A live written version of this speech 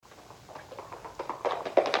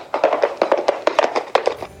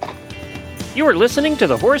You are listening to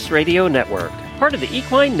the Horse Radio Network, part of the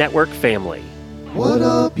Equine Network family. What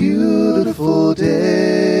a beautiful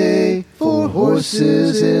day for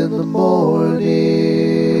horses in the morning.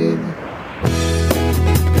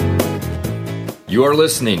 You are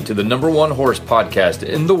listening to the #1 horse podcast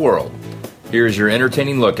in the world. Here's your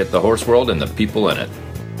entertaining look at the horse world and the people in it.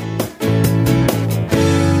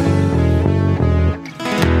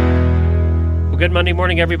 Well, good Monday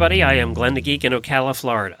morning, everybody. I am Glenn the Geek in Ocala,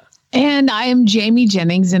 Florida. And I am Jamie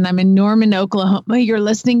Jennings, and I'm in Norman, Oklahoma. You're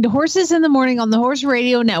listening to Horses in the Morning on the Horse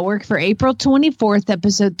Radio Network for April 24th,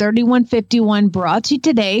 episode 3151, brought to you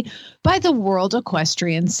today by the World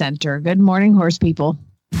Equestrian Center. Good morning, horse people.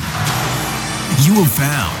 You have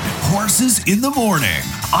found Horses in the Morning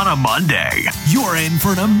on a Monday. You're in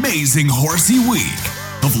for an amazing horsey week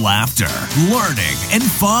of laughter, learning, and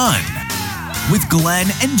fun with Glenn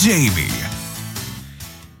and Jamie.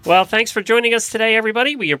 Well, thanks for joining us today,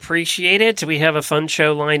 everybody. We appreciate it. We have a fun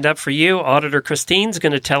show lined up for you. Auditor Kristine's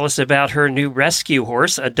going to tell us about her new rescue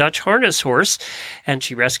horse, a Dutch harness horse, and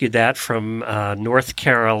she rescued that from North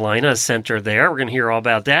Carolina Center there. We're going to hear all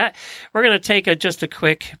about that. We're going to take just a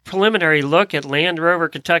quick preliminary look at Land Rover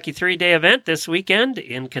Kentucky 3-day event this weekend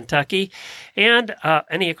in Kentucky. And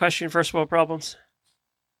any equestrian first world problems?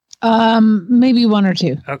 Maybe one or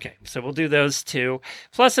two. Okay, so we'll do those two.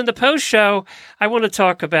 Plus, in the post show, I want to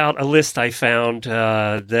talk about a list I found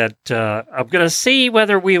that I'm going to see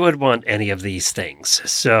whether we would want any of these things.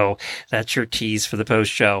 So that's your tease for the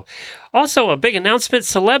post show. Also, a big announcement,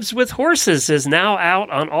 Celebs with Horses is now out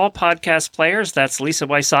on all podcast players. That's Lisa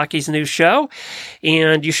Wysocki's new show.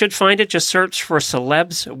 And you should find it. Just search for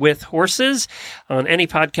Celebs with Horses on any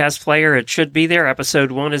podcast player. It should be there.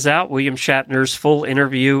 Episode 1 is out. William Shatner's full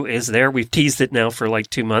interview is there. We've teased it now for like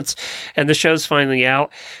 2 months. And the show's finally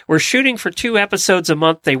out. We're shooting for 2 episodes a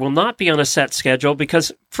month. They will not be on a set schedule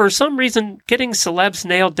because for some reason, getting celebs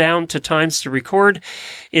nailed down to times to record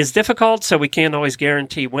is difficult. So we can't always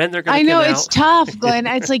guarantee when they're going to I know it's tough, Glenn.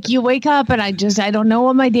 It's like you wake up and I don't know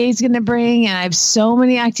what my day's going to bring. And I have so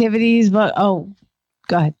many activities, but go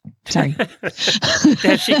ahead. Sorry.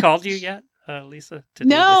 Has she called you yet, Lisa?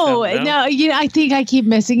 No. I think I keep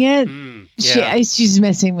missing it. Yeah. She's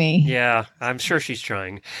missing me. Yeah, I'm sure she's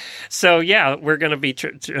trying. So, yeah, we're going to be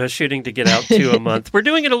shooting to get out 2 a month. We're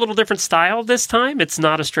doing it a little different style this time. It's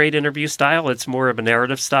not a straight interview style. It's more of a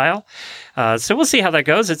narrative style. So we'll see how that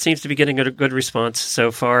goes. It seems to be getting a good response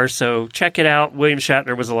so far. So check it out. William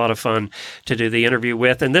Shatner was a lot of fun to do the interview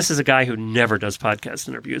with. And this is a guy who never does podcast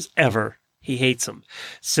interviews, ever. He hates them.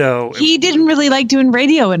 So he didn't really like doing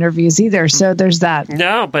radio interviews either. So there's that.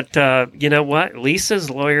 No, but you know what? Lisa's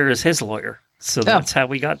lawyer is his lawyer. So that's how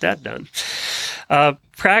we got that done.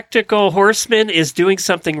 Practical Horseman is doing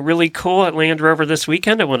something really cool at Land Rover this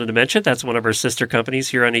weekend. I wanted to mention that's one of our sister companies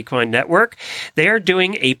here on Equine Network. They are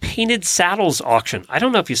doing a painted saddles auction. I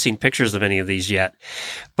don't know if you've seen pictures of any of these yet,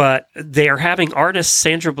 but they are having artist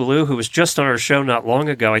Sandra Ballou, who was just on our show not long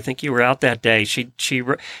ago. I think you were out that day. She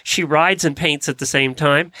rides and paints at the same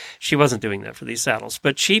time. She wasn't doing that for these saddles,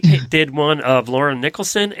 but she did one of Lauren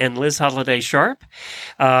Nicholson and Liz Holiday Sharp.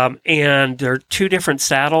 And there are 2 different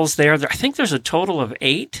saddles there. I think there's a total of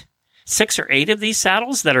 6 or 8 of these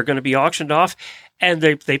saddles that are going to be auctioned off, and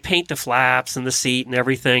they paint the flaps and the seat and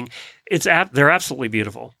everything. They're absolutely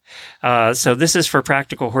beautiful. So this is for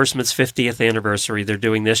Practical Horseman's 50th anniversary. They're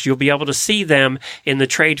doing this. You'll be able to see them in the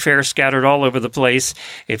trade fair scattered all over the place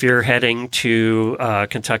if you're heading to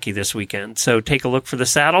Kentucky this weekend. So take a look for the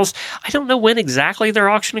saddles. I don't know when exactly they're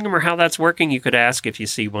auctioning them or how that's working. You could ask if you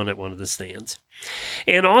see one at one of the stands.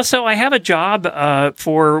 And also, I have a job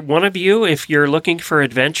for one of you if you're looking for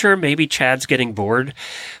adventure. Maybe Chad's getting bored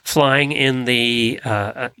flying in the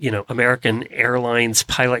American Airlines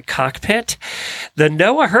pilot cockpit. The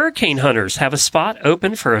NOAA Hurricane Hunters have a spot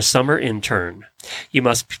open for a summer intern. You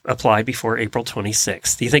must apply before April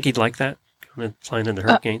 26th. Do you think he'd like that? Flying in the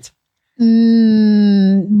hurricanes?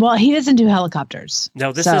 Well, he doesn't do helicopters.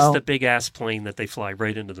 No, this is the big ass plane that they fly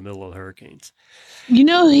right into the middle of the hurricanes. You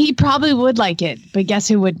know, he probably would like it, but guess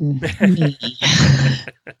who wouldn't? Me.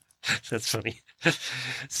 That's funny.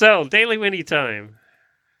 So, Daily Winnie time.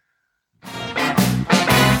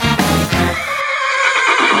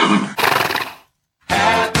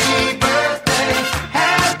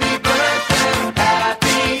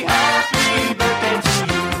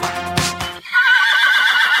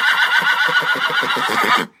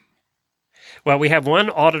 Well, we have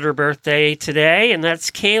one auditor birthday today, and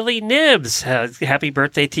that's Kaylee Nibbs. Happy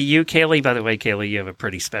birthday to you, Kaylee. By the way, Kaylee, you have a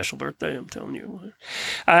pretty special birthday, I'm telling you.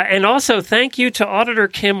 And also, thank you to Auditor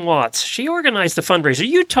Kim Watts. She organized the fundraiser.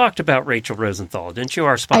 You talked about Rachel Rosenthal, didn't you?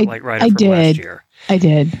 Our Spotlight writer from last year. I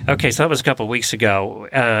did. Okay, so that was a couple of weeks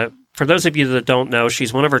ago. For those of you that don't know,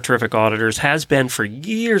 she's one of our terrific auditors, has been for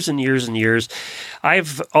years and years and years.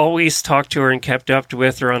 I've always talked to her and kept up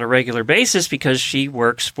with her on a regular basis because she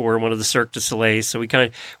works for one of the Cirque du Soleil. So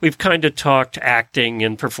we've kind of talked acting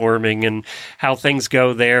and performing and how things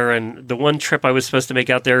go there. And the one trip I was supposed to make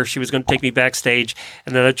out there, she was going to take me backstage,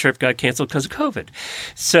 and then that trip got canceled because of COVID.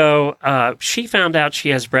 So she found out she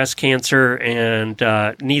has breast cancer and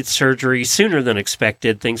needs surgery sooner than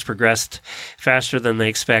expected. Things progressed faster than they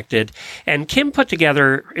expected. And Kim put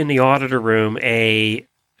together in the auditor room a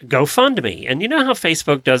GoFundMe. And you know how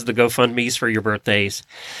Facebook does the GoFundMes for your birthdays?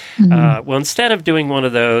 Mm-hmm. Well, instead of doing one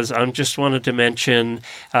of those, I just wanted to mention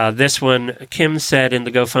this one. Kim said in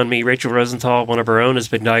the GoFundMe, Rachel Rosenthal, one of her own, has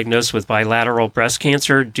been diagnosed with bilateral breast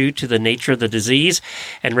cancer due to the nature of the disease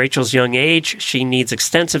and Rachel's young age. She needs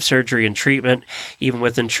extensive surgery and treatment. Even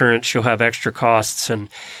with insurance, she'll have extra costs. And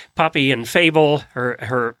Poppy and Fable,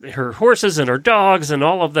 her horses and her dogs and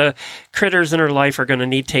all of the critters in her life are going to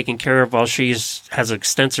need taken care of while she has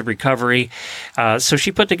extensive recovery. So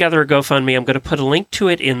she put together a GoFundMe. I'm going to put a link to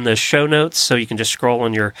it in the show notes, so you can just scroll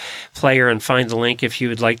on your player and find the link if you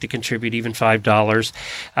would like to contribute even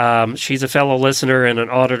 $5. She's a fellow listener and an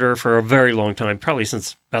auditor for a very long time, probably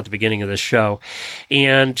since about the beginning of this show.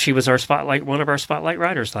 And she was one of our Spotlight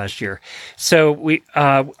writers last year. So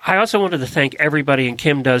I also wanted to thank everybody, and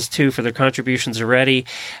Kim does too, for their contributions already.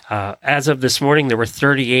 As of this morning, there were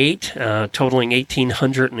 38, totaling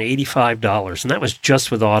 $1,885. And that was just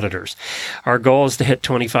with auditors. Our goal is to hit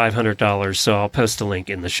 $2,500. So I'll post a link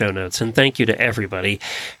in the show notes. And thank you to everybody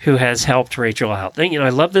who has helped Rachel out. I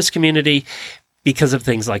love this community because of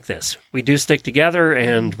things like this. We do stick together,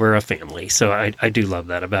 and we're a family. So I do love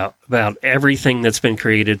that about everything that's been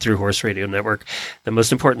created through Horse Radio Network. The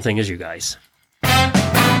most important thing is you guys.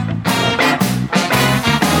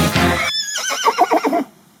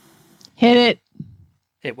 Hit it.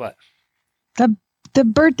 Hit what? The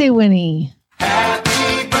birthday Winnie.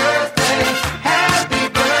 Happy birthday, happy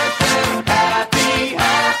birthday,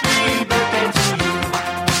 happy birthday to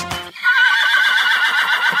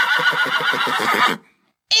you.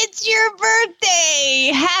 It's your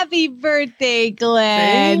birthday. Happy birthday,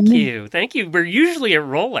 Glenn. Thank you. We're usually at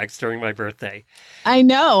Rolex during my birthday. I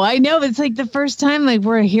know. It's like the first time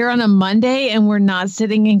we're here on a Monday and we're not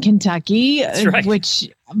sitting in Kentucky, right. Which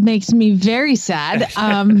makes me very sad.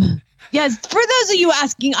 Yes, for those of you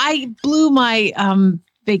asking, I blew my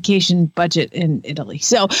vacation budget in Italy.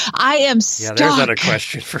 So I am stuck. Yeah, there's not a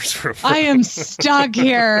question, first world problem. I am stuck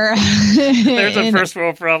here. There's a first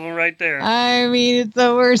world problem right there. I mean, it's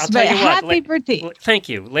the worst. But happy birthday. Thank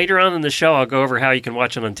you. Later on in the show, I'll go over how you can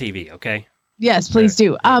watch it on TV, okay? Yes, please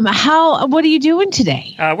do. What are you doing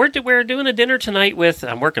today? We're doing a dinner tonight with,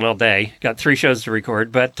 I'm working all day, got 3 shows to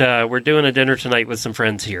record, but we're doing a dinner tonight with some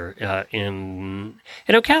friends here in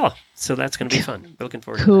Ocala. So that's going to be fun. We're looking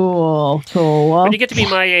forward to that. Cool. Well, when you get to be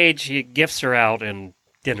my age, gifts are out and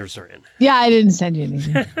dinners are in. Yeah, I didn't send you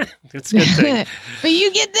anything. It's a good thing. But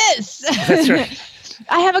you get this. That's right.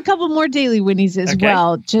 I have a couple more daily Winnies as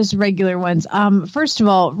well, just regular ones. First of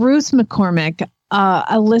all, Ruth McCormick,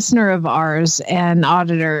 a listener of ours and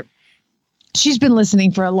auditor, she's been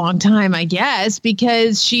listening for a long time, I guess,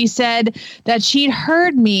 because she said that she'd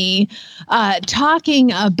heard me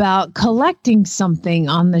talking about collecting something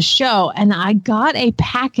on the show, and I got a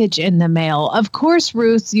package in the mail. Of course,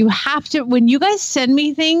 Ruth, you have to, when you guys send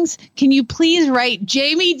me things, can you please write,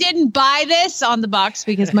 Jamie didn't buy this on the box,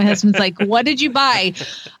 because my husband's like, what did you buy?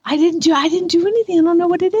 I didn't do anything. I don't know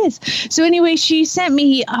what it is. So anyway, she sent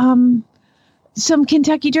me some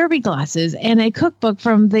Kentucky Derby glasses and a cookbook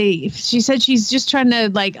she said she's just trying to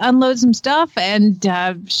unload some stuff, and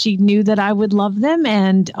she knew that I would love them.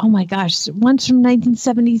 And oh my gosh, one's from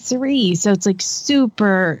 1973. So it's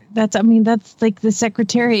super, that's like the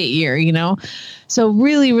Secretariat year, so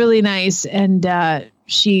really, really nice. And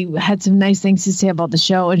she had some nice things to say about the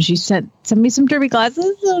show, and she sent me some Derby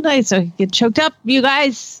glasses. So nice. So I get choked up, you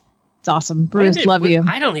guys. It's awesome. Bruce, love you.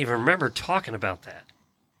 I don't even remember talking about that.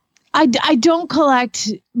 I don't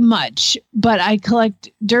collect much, but I collect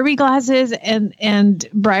Derby glasses and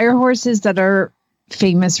Breyer horses that are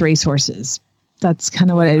famous racehorses. That's kind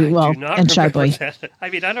of what I do. Well, and Shy Boy. I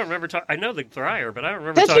mean, I don't remember I know the Breyer, but I don't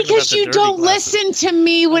remember. That's talking because about you the don't Derby glasses. listen to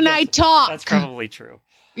me when I talk. That's probably true.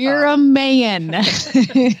 You're a man.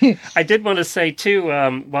 I did want to say, too,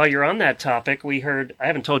 while you're on that topic, we heard, I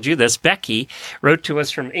haven't told you this, Becky wrote to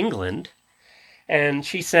us from England. And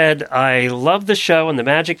she said, I love the show and the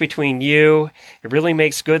magic between you. It really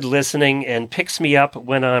makes good listening and picks me up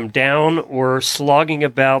when I'm down or slogging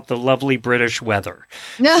about the lovely British weather.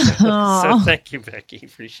 So thank you, Becky.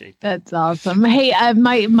 Appreciate that. That's awesome. Hey,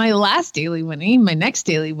 my next daily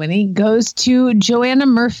winnie goes to Joanna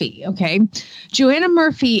Murphy. Okay. Joanna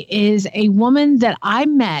Murphy is a woman that I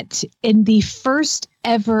met in the first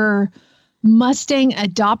ever Mustang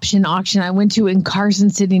adoption auction I went to in Carson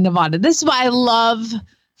City, Nevada. This is why I love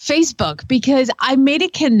Facebook, because I made a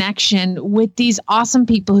connection with these awesome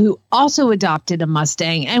people who also adopted a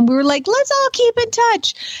Mustang. And we were like, let's all keep in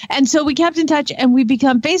touch. And so we kept in touch and we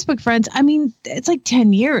become Facebook friends. I mean, it's like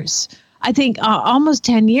 10 years. I think almost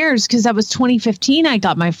 10 years, because that was 2015. I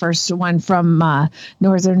got my first one from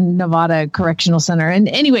Northern Nevada Correctional Center. And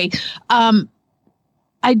anyway,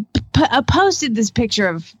 I posted this picture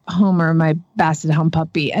of Homer, my Basset Hound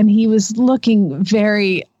puppy, and he was looking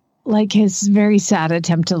very like his very sad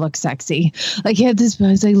attempt to look sexy. Like he had this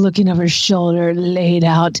pose, like looking over his shoulder, laid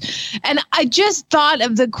out. And I just thought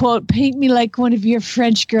of the quote, "Paint me like one of your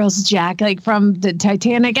French girls, Jack," like from the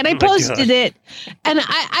Titanic. And I posted it. And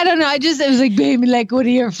I don't know. It was like, "Paint me like one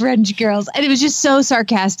of your French girls." And it was just so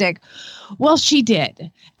sarcastic. Well, she did.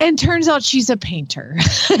 And turns out she's a painter.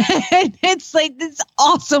 And it's like this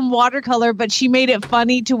awesome watercolor, but she made it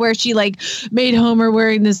funny to where she like made Homer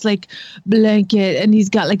wearing this like blanket and he's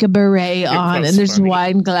got like a beret on and there's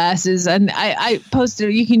wine glasses. And I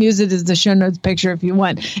posted, you can use it as the show notes picture if you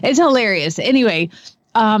want. It's hilarious. Anyway,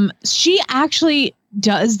 she actually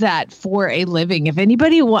does that for a living. If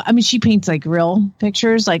anybody she paints like real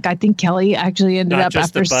pictures. Like I think Kelly actually ended Not up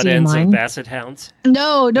just after the butt seeing ends mine. of Basset Hounds.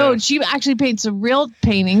 No, she actually paints some real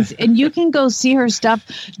paintings, and you can go see her stuff,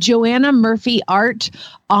 Joanna Murphy Art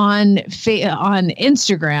on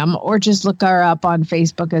Instagram, or just look her up on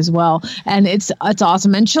Facebook as well. And it's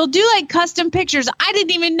awesome. And she'll do like custom pictures. I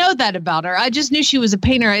didn't even know that about her. I just knew she was a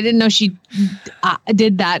painter. I didn't know she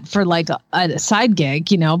did that for like a side gig,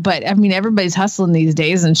 but I mean, everybody's hustling these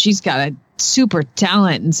days, and she's got a super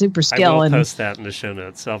talent and super skill. I will post that in the show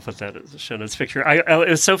notes. I'll put that as a show notes picture. It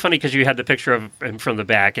was so funny because you had the picture of him from the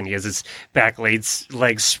back, and he has his back legs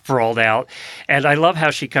sprawled out. And I love how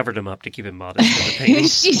she covered him up to keep him modest for the painting.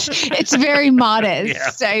 It's very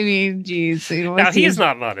modest. Yeah. I mean, geez. Now, he is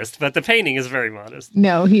not modest, but the painting is very modest.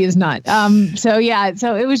 No, he is not. So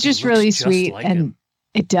it was just really sweet. Like and him.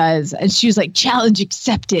 It does. And she was like, "Challenge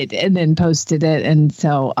accepted," and then posted it. And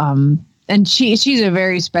so, and she's a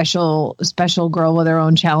very special girl with her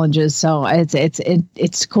own challenges. So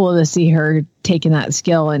it's cool to see her taking that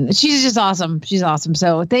skill, and she's just awesome. She's awesome.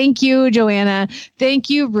 So thank you, Joanna. Thank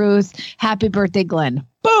you, Ruth. Happy birthday, Glenn.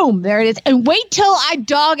 Boom, there it is. And wait till I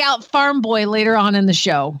dog out Farm Boy later on in the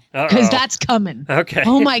show, because that's coming. Okay.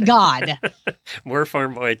 Oh my God. More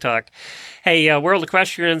Farm Boy talk. Hey, World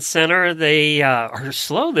Equestrian Center, they are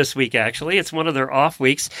slow this week, actually. It's one of their off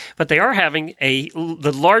weeks, but they are having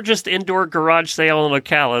the largest indoor garage sale in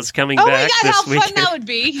Ocala coming back this weekend. Oh my God, how fun that would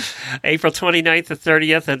be. April 29th to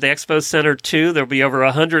 30th at the Expo Center 2. There'll be over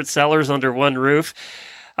 100 sellers under one roof.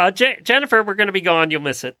 Jennifer, we're going to be gone. You'll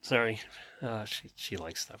miss it. Sorry. She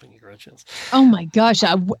likes stuff in garage sales. Oh my gosh,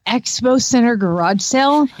 Expo Center garage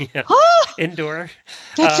sale? Yeah. Indoor.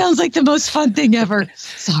 That sounds like the most fun thing ever.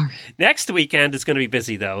 Sorry. Next weekend is going to be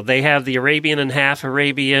busy, though. They have the Arabian and Half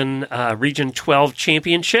Arabian Region 12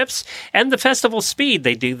 Championships and the Festival Speed.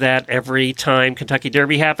 They do that every time Kentucky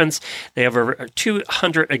Derby happens. They have over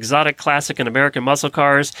 200 exotic classic and American muscle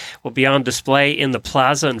cars will be on display in the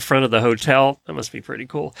plaza in front of the hotel. That must be pretty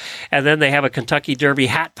cool. And then they have a Kentucky Derby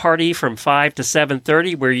hat party from 5 to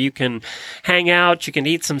 7:30 where you can hang out, you can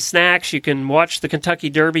eat some snacks, you can watch the Kentucky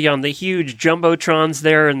Derby on the huge jumbotrons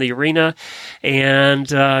there in the arena, and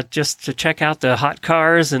just to check out the hot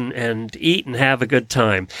cars and eat and have a good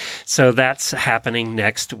time. So that's happening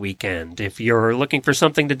next weekend. If you're looking for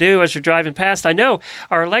something to do as you're driving past, I know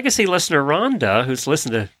our legacy listener Rhonda, who's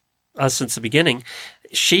listened to us since the beginning,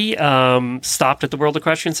 she stopped at the World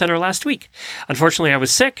Equestrian Center last week. Unfortunately, I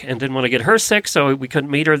was sick and didn't want to get her sick, so we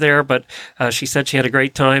couldn't meet her there, but she said she had a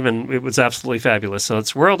great time, and it was absolutely fabulous. So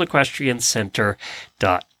it's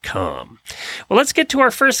worldequestriancenter.com. Well, let's get to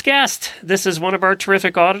our first guest. This is one of our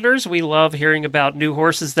terrific auditors. We love hearing about new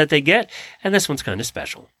horses that they get, and this one's kind of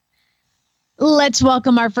special. Let's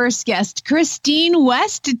welcome our first guest, Kristine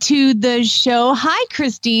West, to the show. Hi,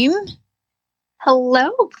 Kristine.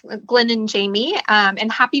 Hello, Glenn and Jamie,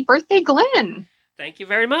 and happy birthday, Glenn. Thank you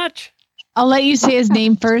very much. I'll let you say his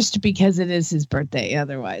name first because it is his birthday.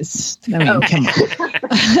 Otherwise, I mean, come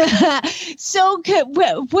on. So,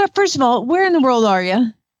 first of all, where in the world are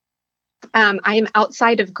you? I am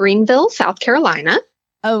outside of Greenville, South Carolina.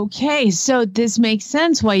 Okay, so this makes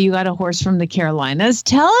sense why you got a horse from the Carolinas.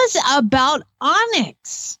 Tell us about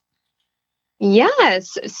Onyx.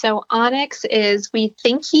 Yes. So Onyx we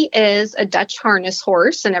think he is a Dutch harness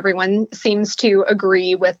horse, and everyone seems to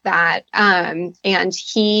agree with that. And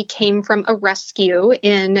he came from a rescue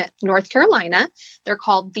in North Carolina. They're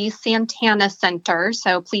called the Santana Center.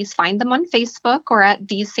 So please find them on Facebook or at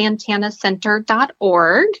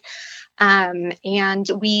thesantanacenter.org.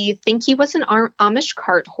 And we think he was an Amish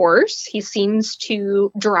cart horse. He seems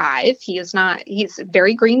to drive. He's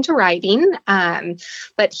very green to riding.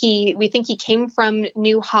 But we think he came from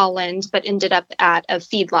New Holland, but ended up at a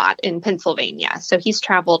feedlot in Pennsylvania. So he's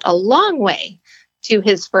traveled a long way to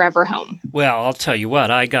his forever home. Well, I'll tell you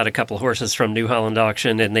what, I got a couple of horses from New Holland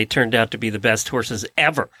auction and they turned out to be the best horses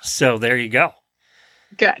ever. So there you go.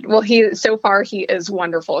 Good. Well, so far he is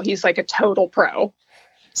wonderful. He's like a total pro.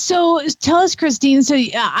 So tell us, Kristine, so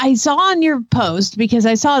I saw on your post, because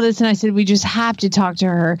I saw this and I said, we just have to talk to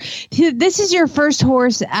her. This is your first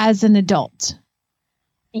horse as an adult.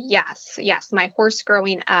 Yes. My horse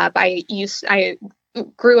growing up, I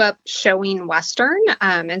grew up showing Western.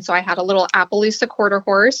 And so I had a little Appaloosa quarter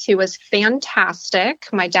horse who was fantastic.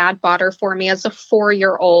 My dad bought her for me as a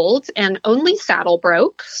 4-year-old and only saddle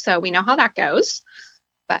broke. So we know how that goes.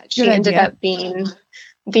 But she ended up being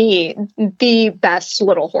the best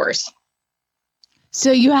little horse.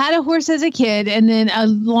 So you had a horse as a kid and then a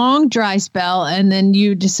long dry spell, and then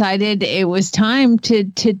you decided it was time to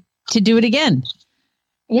do it again.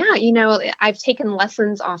 Yeah, I've taken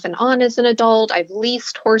lessons off and on as an adult. I've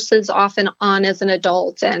leased horses off and on as an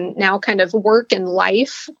adult, and now kind of work and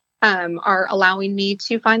life are allowing me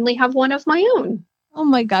to finally have one of my own. Oh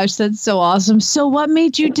my gosh, that's so awesome. So what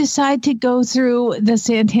made you decide to go through the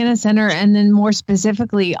Santana Center and then more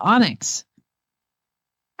specifically Onyx?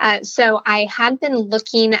 So I had been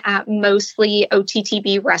looking at mostly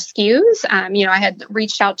OTTB rescues. I had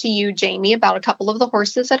reached out to you, Jamie, about a couple of the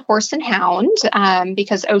horses at Horse and Hound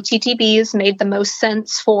because OTTBs made the most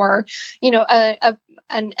sense for,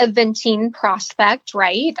 an eventing prospect,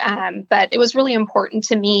 right? But it was really important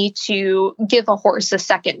to me to give a horse a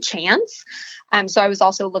second chance. So I was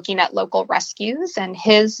also looking at local rescues, and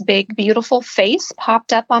his big, beautiful face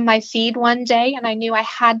popped up on my feed one day, and I knew I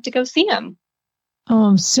had to go see him.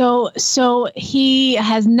 So he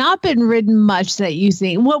has not been ridden much that you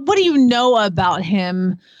think. What do you know about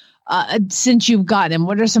him since you've got him?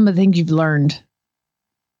 What are some of the things you've learned?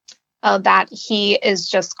 That he is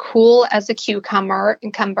just cool as a cucumber.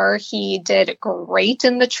 He did great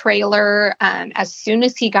in the trailer. As soon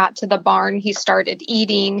as he got to the barn, he started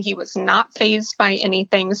eating. He was not fazed by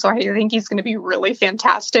anything. So I think he's going to be really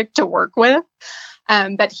fantastic to work with.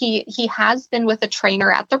 But he has been with a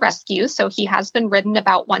trainer at the rescue. So he has been ridden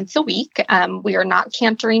about once a week. We are not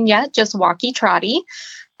cantering yet, just walkie-trotty.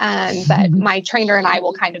 But my trainer and I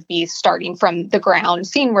will kind of be starting from the ground,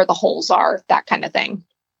 seeing where the holes are, that kind of thing.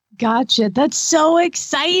 Gotcha. That's so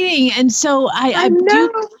exciting. And so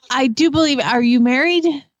I do believe, are you married?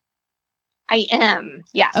 I am.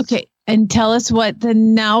 Yes. Okay. And tell us what the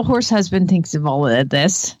now horse husband thinks of all of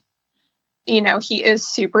this. He is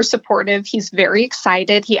super supportive. He's very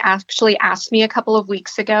excited. He actually asked me a couple of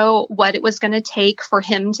weeks ago what it was going to take for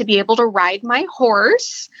him to be able to ride my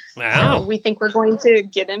horse. Wow. So we think we're going to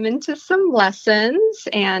get him into some lessons.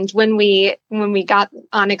 And when we got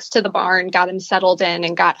Onyx to the barn, got him settled in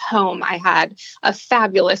and got home, I had a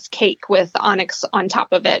fabulous cake with Onyx on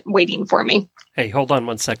top of it waiting for me. Hey, hold on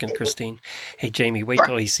one second, Kristine. Hey, Jamie, wait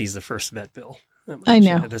till he sees the first vet bill. I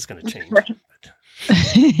know. That's going to change.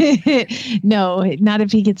 No, not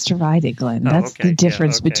if he gets to ride it, Glenn. That's the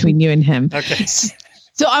difference between you and him. Okay.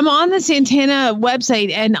 So I'm on the Santana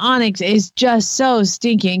website, and Onyx is just so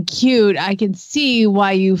stinking cute. I can see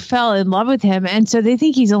why you fell in love with him. And so they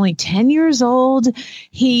think he's only 10 years old.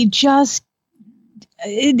 He just...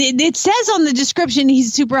 It says on the description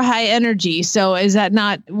he's super high energy. So is that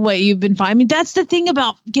not what you've been finding? I mean, that's the thing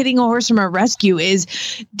about getting a horse from a rescue is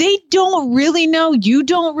they don't really know. You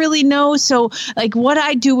don't really know. So like what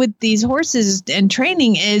I do with these horses and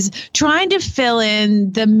training is trying to fill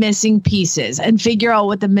in the missing pieces and figure out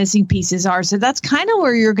what the missing pieces are. So that's kind of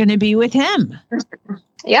where you're going to be with him.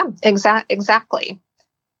 Yeah, exactly.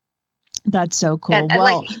 That's so cool. And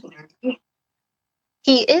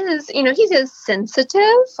he is sensitive,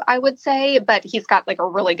 I would say, but he's got like a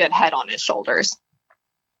really good head on his shoulders.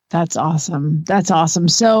 That's awesome. That's awesome.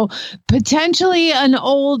 So potentially an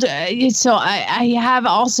old, so I have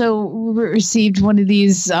also received one of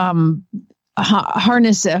these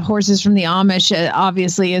harness horses from the Amish,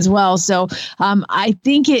 obviously as well. So I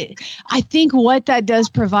think what that does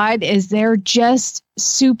provide is they're just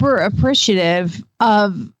super appreciative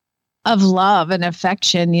of love and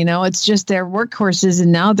affection. You know, it's just their workhorses,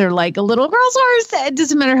 and now they're like a little girl's horse. It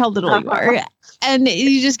doesn't matter how little you are. And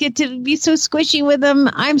you just get to be so squishy with him.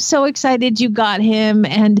 I'm so excited you got him.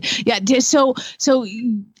 And yeah, so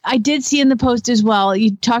I did see in the post as well,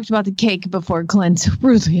 you talked about the cake before Clint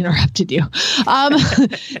rudely interrupted you.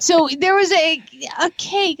 So there was a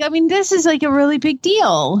cake. I mean, this is like a really big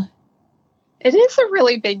deal. It is a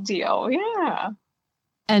really big deal. Yeah.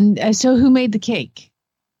 And so who made the cake?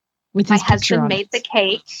 With my his husband made the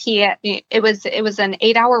cake. It was an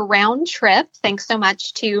 8-hour round trip. Thanks so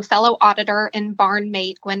much to fellow auditor and barn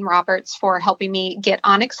mate Gwen Roberts for helping me get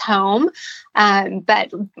Onyx home.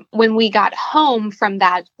 But when we got home from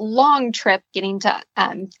that long trip getting to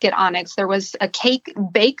get Onyx, there was a cake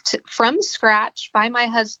baked from scratch by my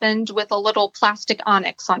husband with a little plastic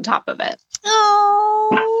onyx on top of it. Oh,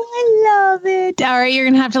 I love it. All right, you're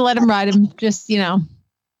gonna have to let him ride him. Just do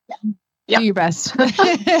your best.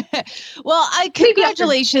 Well,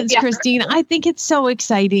 congratulations, Kristine. I think it's so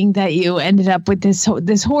exciting that you ended up with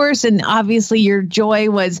this horse, and obviously your joy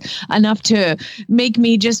was enough to make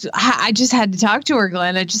me I just had to talk to her,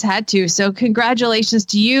 Glenn. I just had to. So congratulations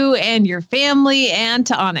to you and your family and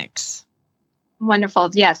to Onyx.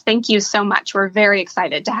 Wonderful. Yes. Thank you so much. We're very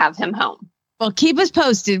excited to have him home. Well, keep us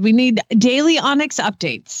posted. We need daily Onyx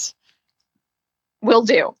updates. Will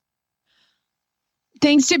do.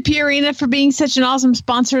 Thanks to Purina for being such an awesome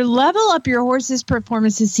sponsor. Level up your horse's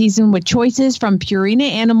performance this season with choices from Purina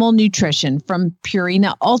Animal Nutrition. From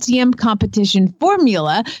Purina Ultium Competition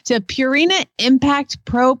Formula to Purina Impact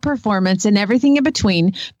Pro Performance and everything in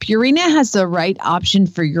between, Purina has the right option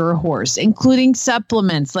for your horse, including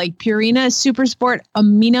supplements like Purina Supersport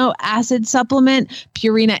Amino Acid Supplement,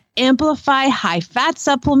 Purina Amplify High Fat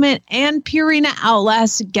Supplement, and Purina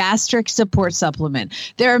Outlast Gastric Support Supplement.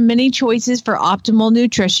 There are many choices for optimal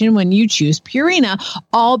nutrition when you choose Purina,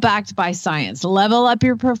 all backed by science. Level up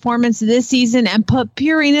your performance this season and put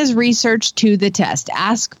Purina's research to the test.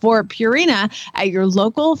 Ask for Purina at your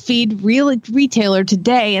local feed retailer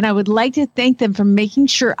today, and I would like to thank them for making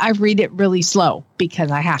sure I read it really slow because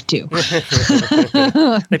I have to.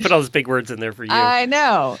 They put all those big words in there for you. I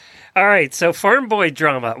know. All right, so Farm Boy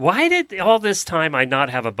drama. Why did all this time I not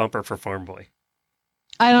have a bumper for Farm Boy?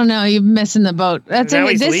 I don't know. You're missing the boat. That's now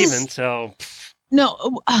okay. He's leaving, so...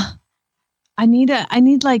 No, I need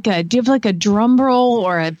like do you have like a drum roll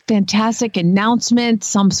or a fantastic announcement?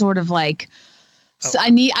 Some sort of like, so I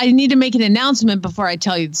need to make an announcement before I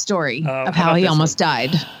tell you the story of how he almost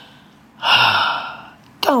died.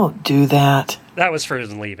 Don't do that. That was for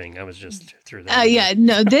his leaving. I was just through that. Yeah,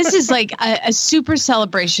 no, this is like a super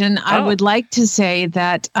celebration. I would like to say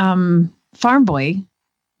that Farm Boy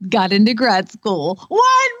got into grad school. One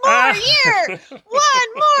more year.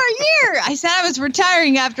 I said I was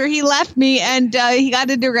retiring after he left me, and he got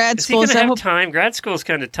into grad school. Is he going to have time? Grad school is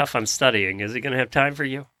kind of tough on studying. Is he going to have time for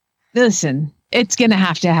you? Listen, it's going to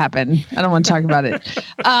have to happen. I don't want to talk about it.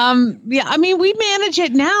 Yeah, I mean, we manage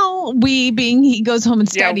it now. We being he goes home and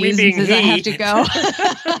studies and says, I have to go.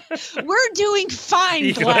 We're doing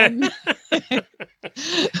fine, Glenn.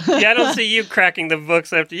 Yeah, I don't see you cracking the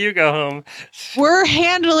books after you go home. We're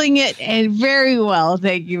handling it and very well.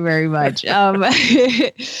 Thank you very much.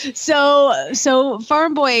 So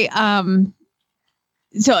Farm Boy,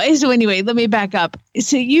 so anyway, let me back up.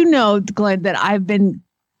 So Glenn, that I've been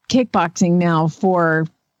kickboxing now for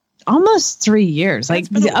almost 3 years, like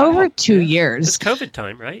over 2 years. It's COVID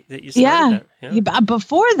time, right? That you started that. Yeah.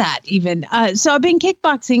 Before that even. So I've been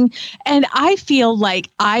kickboxing, and I feel like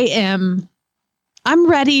I'm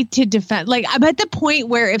ready to defend. Like, I'm at the point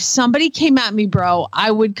where if somebody came at me, bro,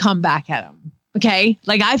 I would come back at them. Okay.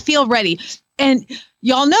 Like, I feel ready. And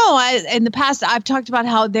y'all know, in the past, I've talked about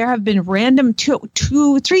how there have been random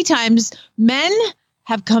 2-3 times men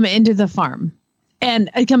have come into the farm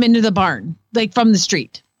and come into the barn, like from the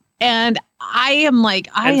street. And I am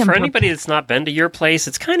like, for anybody that's not been to your place,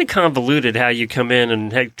 it's kind of convoluted how you come in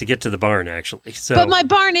and to get to the barn, actually. So, but my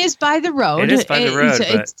barn is by the road. It is by the road,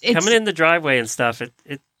 but coming in the driveway and stuff,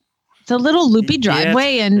 it's a little loopy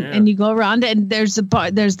driveway, and you go around, and there's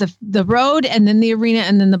the road, and then the arena,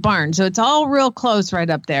 and then the barn. So it's all real close right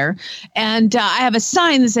up there. And I have a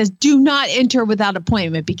sign that says, "Do not enter without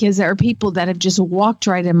appointment," because there are people that have just walked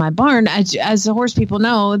right in my barn. As the horse people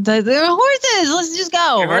know, the horses. Let's just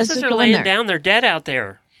go. Your horses are laying down. They're dead out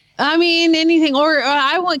there. I mean, anything, or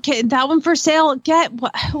I want that one for sale.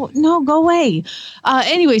 No, go away.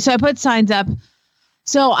 Anyway, so I put signs up.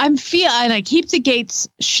 So and I keep the gates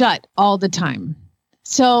shut all the time.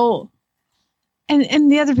 So,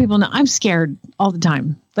 and the other people know I'm scared all the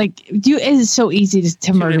time. Like, it is so easy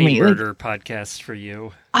to murder me. Murder podcasts for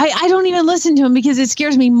you. I don't even listen to them because it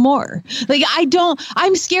scares me more. Like,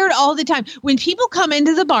 I'm scared all the time. When people come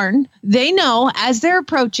into the barn, they know as they're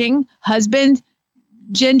approaching, husband,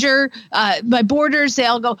 Ginger, my boarders, they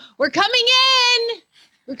all go, "We're coming in.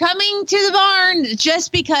 We're coming to the barn,"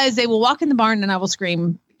 just because they will walk in the barn and I will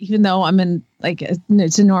scream, even though I'm in, like,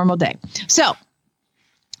 it's a normal day. So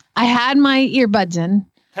I had my earbuds in.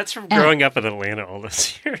 That's from growing up in Atlanta all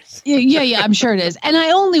those years. Yeah, I'm sure it is. And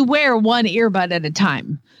I only wear one earbud at a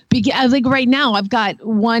time. Because, like, right now I've got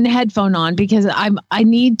one headphone on because I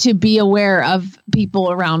need to be aware of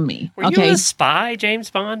people around me. Were you a spy, James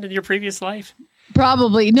Bond, in your previous life?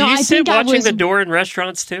 Probably. No, Did you I sit think watching the door in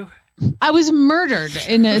restaurants too? I was murdered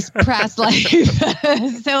in a past life,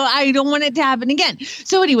 so I don't want it to happen again.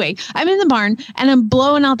 So anyway, I'm in the barn and I'm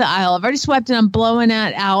blowing out the aisle. I've already swept and I'm blowing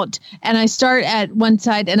it out. And I start at one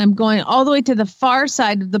side and I'm going all the way to the far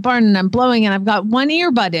side of the barn and I'm blowing and I've got one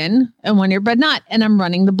earbud in and one earbud not, and I'm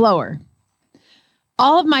running the blower.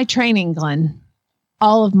 All of my training, Glenn,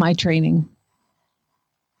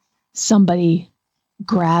 somebody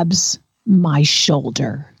grabs my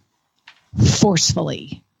shoulder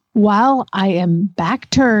forcefully while I am back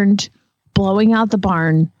turned, blowing out the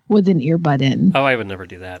barn with an earbud in. Oh, I would never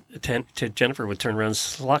do that. Jennifer would turn around and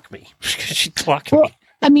sluck me. She'd clock me.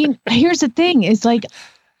 I mean, here's the thing is, like,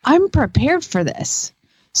 I'm prepared for this.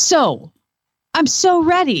 So I'm so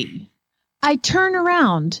ready. I turn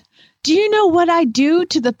around. Do you know what I do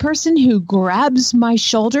to the person who grabs my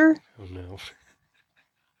shoulder? Oh, no.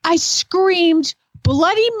 I screamed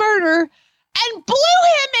bloody murder and blew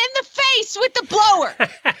him in the face with the blower.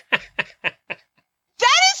 That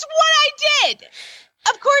is what I did.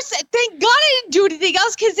 Of course, thank God I didn't do anything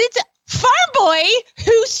else because it's Farm Boy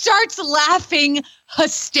who starts laughing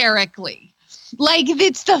hysterically. Like,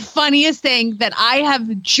 it's the funniest thing that I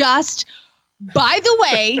have just, by the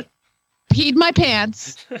way, peed my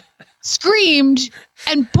pants, screamed,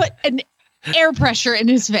 and put an air pressure in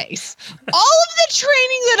his face. All of the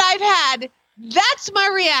training that I've had, that's my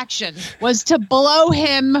reaction, was to blow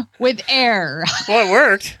him with air. Well, it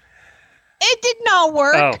worked. It did not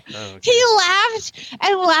work. Oh, okay. He laughed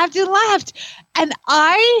and laughed and laughed. And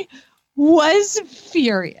I was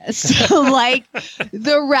furious. Like,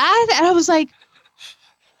 the wrath. And I was like,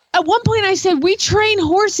 at one point I said, we train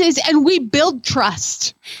horses and we build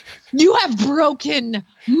trust. You have broken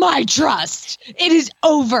my trust. It is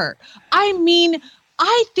over. I mean,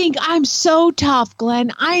 I think I'm so tough,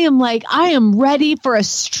 Glenn. I am ready for a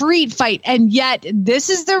street fight. And yet this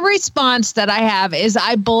is the response that I have is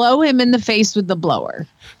I blow him in the face with the blower.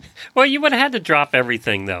 Well, you would have had to drop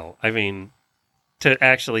everything, though. I mean, to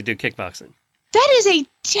actually do kickboxing. That is a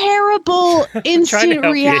terrible instant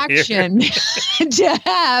reaction to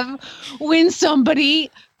have when somebody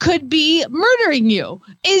could be murdering you,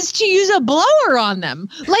 is to use a blower on them.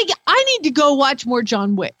 Like, I need to go watch more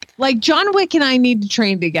John Wick. Like, John Wick and I need to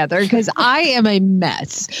train together because I am a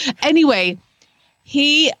mess. Anyway,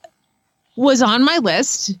 he was on my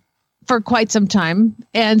list for quite some time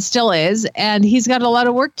and still is. And he's got a lot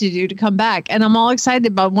of work to do to come back. And I'm all excited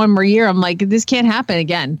about one more year. I'm like, this can't happen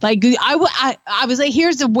again. Like, I was like,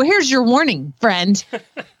 here's your warning, friend.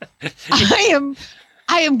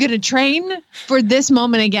 I am going to train for this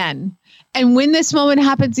moment again. And when this moment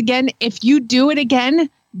happens again, if you do it again,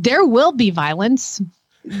 there will be violence.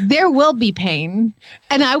 There will be pain.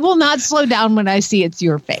 And I will not slow down when I see it's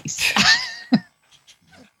your face.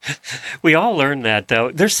 We all learn that,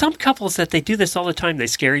 though. There's some couples that they do this all the time. They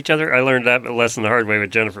scare each other. I learned that lesson the hard way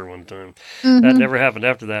with Jennifer one time. Mm-hmm. That never happened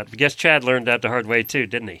after that. I guess Chad learned that the hard way, too,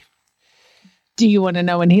 didn't he? Do you want to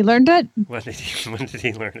know when he learned it? When did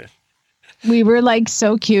he learn it? We were like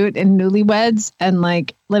so cute and newlyweds and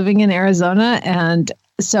like living in Arizona. And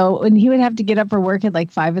so when he would have to get up for work at like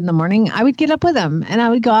 5 a.m, I would get up with him and I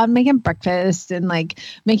would go out and make him breakfast and like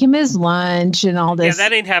make him his lunch and all this. Yeah,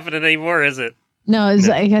 that ain't happening anymore, is it? No, it's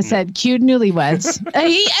like I said, cute newlyweds.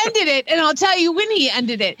 He ended it, and I'll tell you when he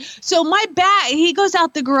ended it. So my he goes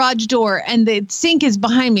out the garage door, and the sink is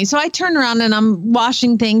behind me. So I turn around, and I'm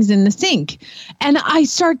washing things in the sink. And I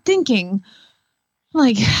start thinking,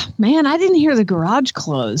 like, man, I didn't hear the garage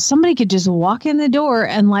close. Somebody could just walk in the door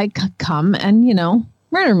and, like, come and,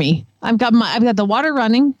 murder me. I've got the water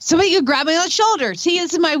running. Somebody could grab me on the shoulder. See,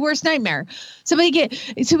 this is my worst nightmare. Somebody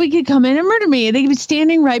could come in and murder me. They could be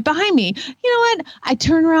standing right behind me. You know what? I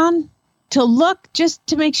turn around to look just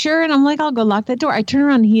to make sure. And I'm like, I'll go lock that door. I turn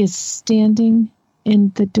around and he is standing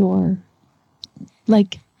in the door,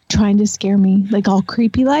 like trying to scare me, like all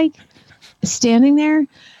creepy, like standing there.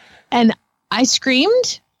 And I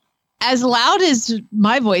screamed as loud as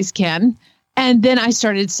my voice can. And then I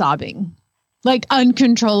started sobbing, like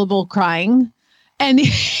uncontrollable crying. And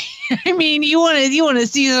I mean, you want to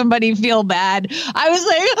see somebody feel bad. I was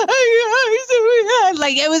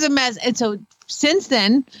like, it was a mess. And so since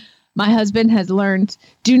then, my husband has learned,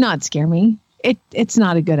 do not scare me. It's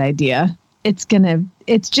not a good idea.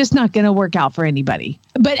 It's just not going to work out for anybody.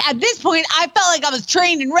 But at this point, I felt like I was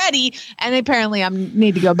trained and ready. And apparently I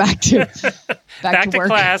need to go back to work.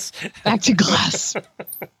 Class. Back to class.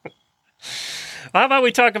 How about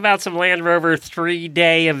we talk about some Land Rover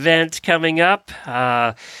 3-day event coming up?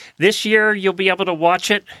 This year, you'll be able to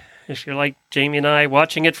watch it if you're like Jamie and I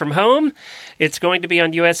watching it from home. It's going to be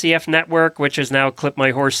on USEF Network, which is now Clip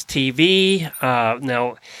My Horse TV.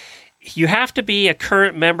 Now, you have to be a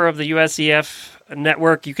current member of the USEF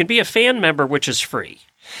Network. You can be a fan member, which is free.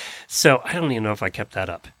 So I don't even know if I kept that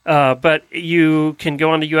up. But you can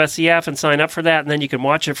go on to USEF and sign up for that, and then you can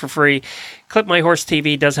watch it for free. Clip My Horse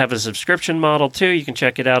TV does have a subscription model, too. You can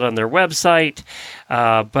check it out on their website.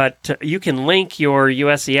 But you can link your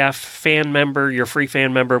USEF fan member, your free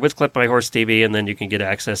fan member, with Clip My Horse TV, and then you can get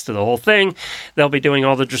access to the whole thing. They'll be doing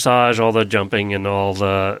all the dressage, all the jumping, and all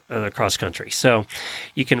the cross-country. So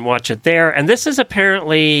you can watch it there. And this is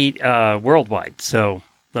apparently worldwide, so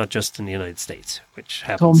not just in the United States, which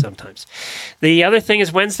happens sometimes. The other thing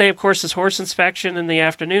is Wednesday, of course, is horse inspection in the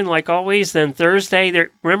afternoon, like always. Then Thursday,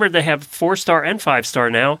 remember they have 4-star and 5-star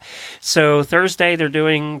now. So Thursday, they're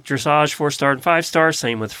doing dressage, 4-star and 5-star.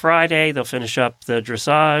 Same with Friday. They'll finish up the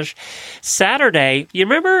dressage. Saturday, you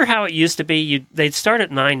remember how it used to be? They'd start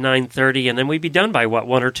at 9:30, and then we'd be done by,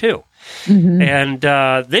 1 or 2? Mm-hmm. And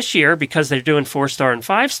this year, because they're doing 4-star and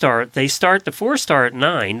 5-star, they start the 4-star at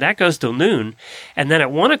 9. That goes till noon. And then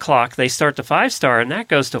at 1 o'clock, they start the 5-star, and that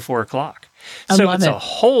goes till 4 o'clock. So it's a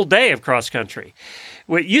whole day of cross country.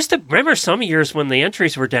 We used to remember some years when the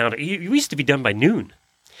entries were down. You used to be done by noon.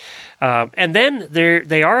 And then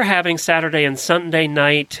they are having Saturday and Sunday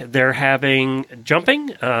night. They're having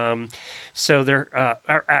jumping. So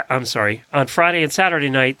I'm sorry. On Friday and Saturday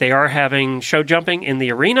night, they are having show jumping in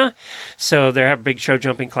the arena. So they have big show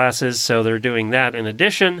jumping classes. So they're doing that in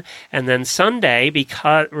addition. And then Sunday,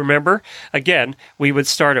 because remember, again, we would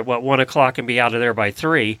start at 1 o'clock and be out of there by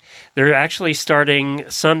 3. They're actually starting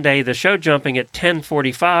Sunday the show jumping at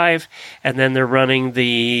 10:45, and then they're running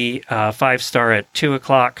the 5-star at 2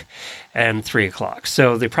 o'clock. And 3 o'clock.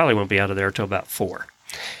 So they probably won't be out of there until about 4.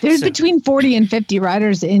 There's between 40 and 50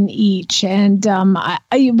 riders in each. And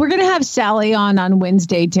we're going to have Sally on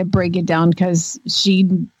Wednesday to break it down because she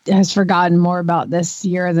has forgotten more about this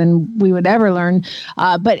year than we would ever learn.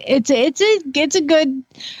 But it's a good.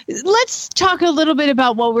 Let's talk a little bit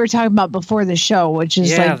about what we were talking about before the show, which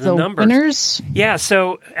is the numbers. Winners. Yeah.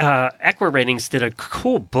 So EquiRatings did a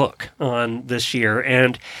cool book on this year,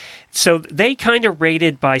 and so they kind of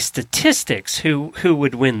rated by statistics who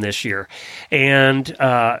would win this year. And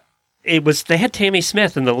they had Tammy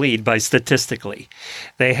Smith in the lead by statistically.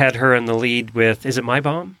 They had her in the lead with, is it My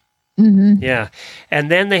Bomb? Mm-hmm. Yeah. And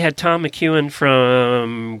then they had Tom McEwen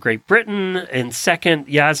from Great Britain in second,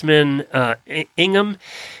 Yasmin Ingham,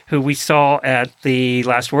 who we saw at the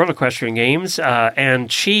last World Equestrian Games. And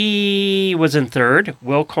she was in third,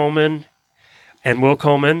 Will Coleman,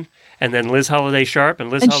 and then Liz Holliday Sharp and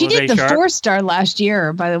Liz Holliday Sharp. And she did the 4-star last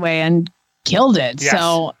year, by the way, and killed it. Yes.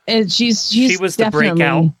 So she was the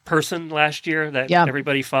breakout person last year that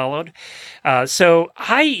everybody followed. So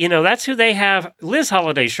that's who they have. Liz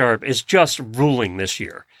Holliday Sharp is just ruling this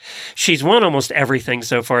year. She's won almost everything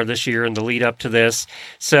so far this year in the lead up to this.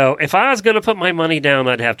 So if I was going to put my money down,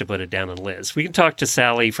 I'd have to put it down on Liz. We can talk to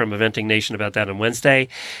Sally from Eventing Nation about that on Wednesday,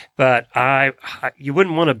 but you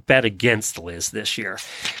wouldn't want to bet against Liz this year.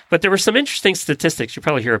 But there were some interesting statistics. You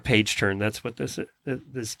probably hear a page turn. That's what this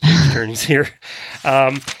page turn is here.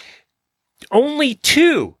 Only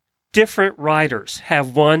 2 different riders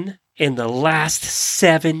have won in the last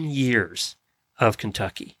 7 years of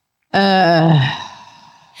Kentucky.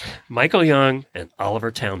 Michael Young and Oliver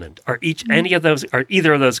Townend. Are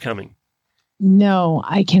either of those coming? No,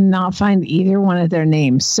 I cannot find either one of their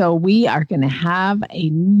names. So we are going to have a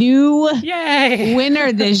new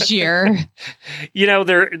winner this year.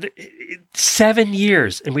 They're 7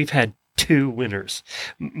 years, and we've had 2 winners.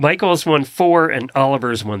 Michael's won 4, and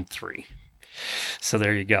Oliver's won 3. So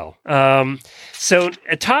there you go. So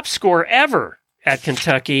a top score ever at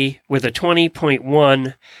Kentucky with a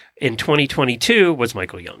 20.1 in 2022 was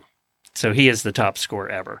Michael Young. So he is the top scorer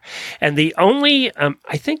ever. And the only,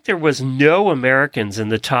 I think there was no Americans in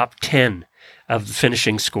the top 10 of the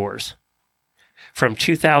finishing scores. From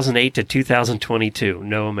 2008 to 2022,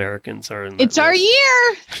 no Americans are in that It's our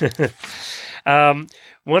list. year.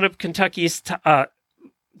 One of Kentucky's,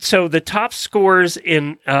 so the top scores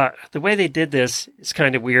in, the way they did this is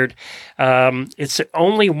kind of weird. It's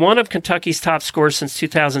only one of Kentucky's top scores since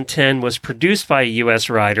 2010 was produced by a U.S.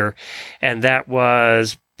 rider, and that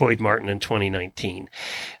was Boyd Martin in 2019.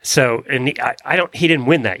 So, and he didn't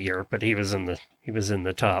win that year, but he was in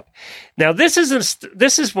the top. Now, this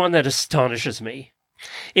is one that astonishes me.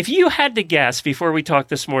 If you had to guess before we talked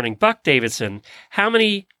this morning, Buck Davidson, how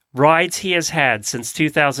many rides he has had since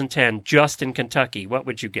 2010 just in Kentucky, what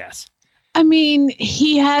would you guess? I mean,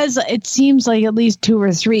 he has, it seems like at least 2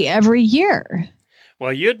 or 3 every year.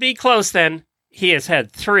 Well, you'd be close then. He has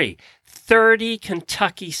had 30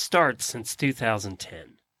 Kentucky starts since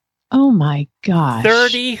 2010. Oh my gosh.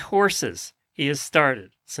 30 horses he has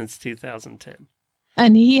started since 2010.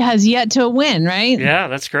 And he has yet to win, right? Yeah,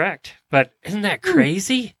 that's correct. But isn't that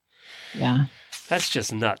crazy? Yeah. That's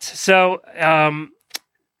just nuts. So,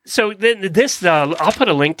 then this, I'll put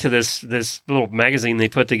a link to this little magazine they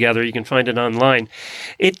put together. You can find it online.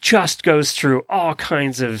 It just goes through all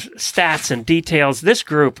kinds of stats and details. This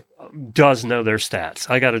group does know their stats,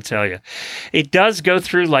 I got to tell you. It does go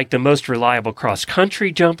through like the most reliable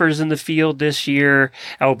cross-country jumpers in the field this year.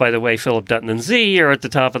 Oh, by the way, Philip Dutton and Z are at the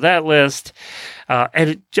top of that list.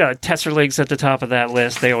 And Tesserlig's at the top of that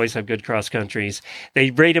list. They always have good cross countries.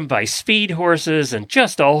 They rate them by speed horses and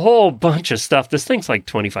just a whole bunch of stuff. This thing's like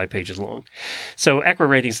 25 pages long. So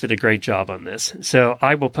EquiRatings did a great job on this. So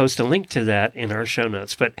I will post a link to that in our show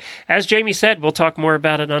notes. But as Jamie said, we'll talk more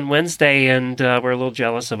about it on Wednesday, and we're a little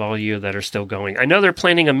jealous of all you that are still going. I know they're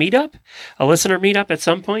planning a meetup, a listener meetup at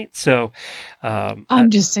some point. So I'm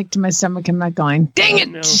just sick to my stomach. I'm not going. Dang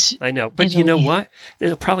it! I know. But you know what?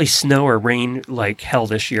 It'll probably snow or rain like hell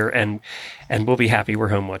this year, and we'll be happy we're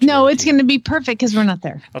home watching. No, it's going to be perfect because we're not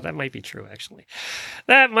there. Oh, that might be true, actually.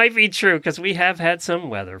 That might be true because we have had some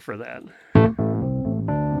weather for that.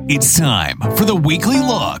 It's time for the weekly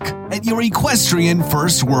look at your equestrian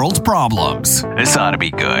first world problems. This ought to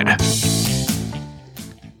be good.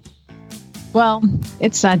 Well,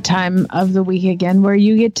 it's that time of the week again where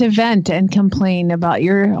you get to vent and complain about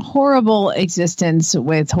your horrible existence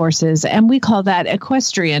with horses. And we call that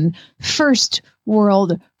equestrian first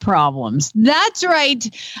world problems. That's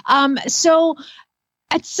right. So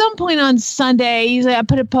at some point on Sunday, I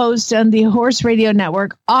put a post on the Horse Radio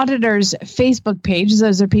Network Auditors Facebook page.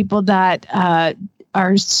 Those are people that are,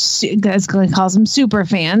 as Glenn calls them, super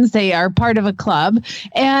fans. They are part of a club.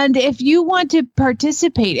 And if you want to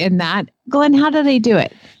participate in that, Glenn, how do they do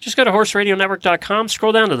it? Just go to horseradionetwork.com,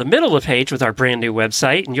 scroll down to the middle of the page with our brand new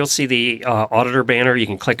website, and you'll see the auditor banner. You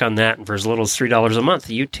can click on that, and for as little as $3 a month,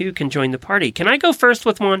 you too can join the party. Can I go first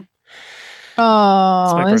with one?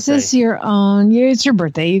 Oh, is this your own? It's your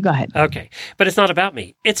birthday. You go ahead. Okay, but it's not about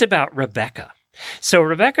me. It's about Rebecca. So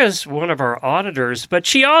Rebecca's one of our auditors, but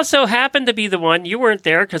she also happened to be the one, you weren't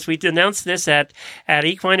there because we announced this at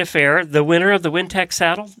Equine Affair, the winner of the Wintec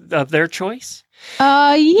saddle of their choice.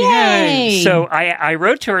 Yay! Yeah. So I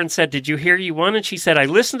wrote to her and said, "Did you hear you won?" And she said, "I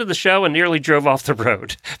listened to the show and nearly drove off the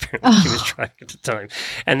road." Apparently she was trying at the time.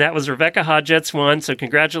 And that was Rebecca Hodgetts won. So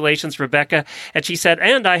congratulations, Rebecca. And she said,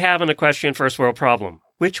 "And I have an equestrian first world problem.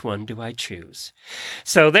 Which one do I choose?"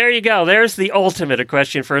 So there you go. There's the ultimate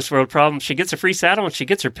equestrian first world problem. She gets a free saddle and she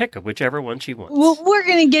gets her pick of whichever one she wants. Well, we're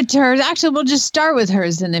going to get to hers. Actually, we'll just start with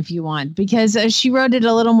hers then if you want, because she wrote it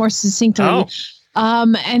a little more succinctly. Oh.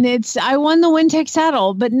 And it's, I won the Wintec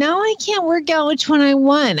saddle, but now I can't work out which one I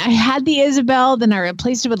won. I had the Isabel, then I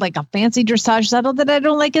replaced it with like a fancy dressage saddle that I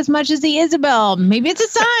don't like as much as the Isabel. Maybe it's a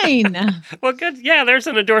sign. Well, good. Yeah, there's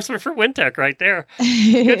an endorsement for Wintec right there.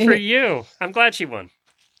 Good for you. I'm glad she won.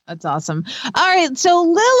 That's awesome. All right. So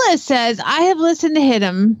Lila says, I have listened to Hit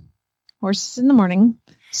 'em, Horses in the Morning,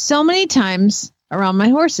 so many times around my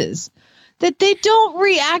horses that they don't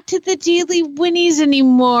react to the daily whinnies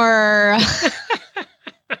anymore.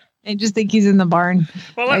 I just think he's in the barn.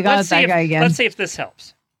 Well, let's see if this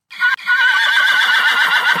helps.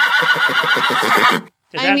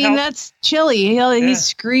 I mean, that's chilly. He's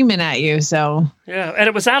screaming at you, so. Yeah, and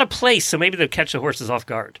it was out of place, so maybe they'll catch the horses off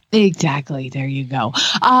guard. Exactly. There you go.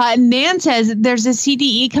 Nan says there's a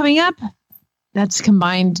CDE coming up. That's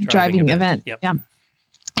combined driving event. Yep. Yeah.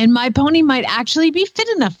 And my pony might actually be fit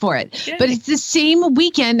enough for it. Yay. But it's the same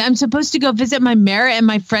weekend. I'm supposed to go visit my mare and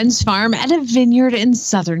my friend's farm at a vineyard in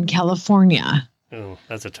Southern California. Oh,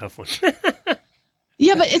 that's a tough one.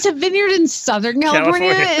 Yeah, but it's a vineyard in Southern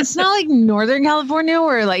California. It's not like Northern California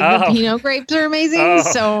where like the Pinot grapes are amazing.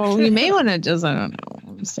 So you may want to just, I don't know.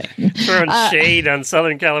 I'm saying. Throwing shade on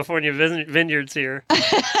Southern California vineyards here.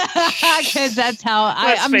 Because that's how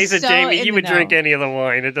Let's I'm face it, so Jamie, in you the would know. drink any of the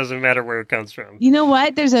wine. It doesn't matter where it comes from. You know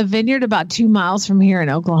what? There's a vineyard about 2 miles from here in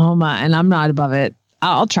Oklahoma, and I'm not above it.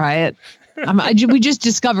 I'll try it. We just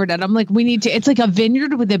discovered it. I'm like, we need to. It's like a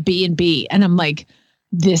vineyard with a B&B, and I'm like,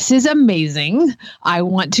 this is amazing. I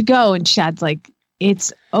want to go. And Chad's like,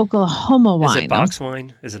 it's Oklahoma wine. Is it box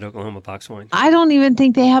wine? Is it Oklahoma box wine? I don't even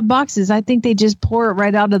think they have boxes. I think they just pour it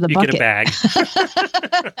right out of the bucket. You get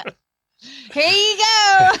a bag. Here you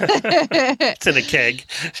go. It's in a keg.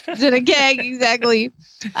 It's in a keg, exactly.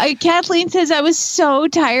 Kathleen says, I was so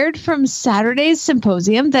tired from Saturday's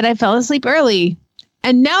symposium that I fell asleep early.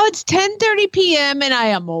 And now it's 10:30 p.m. and I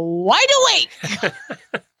am wide awake.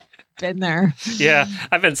 Been there. Yeah,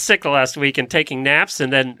 I've been sick the last week and taking naps,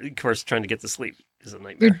 and then, of course, trying to get to sleep is a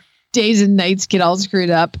nightmare. Your days and nights get all screwed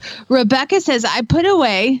up. Rebecca says, I put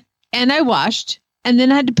away and I washed and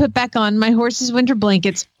then I had to put back on my horse's winter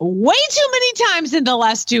blankets way too many times in the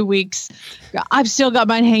last 2 weeks. I've still got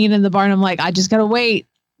mine hanging in the barn. I'm like, I just got to wait.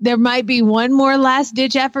 There might be one more last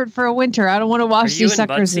ditch effort for a winter. I don't want to wash these suckers.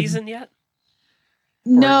 Are you in bud season yet?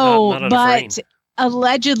 No, not but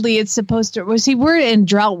allegedly it's supposed to. Well, see, we're in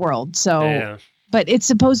drought world, so. Yeah. But it's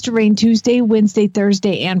supposed to rain Tuesday, Wednesday,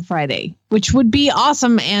 Thursday, and Friday, which would be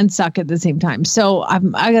awesome and suck at the same time. So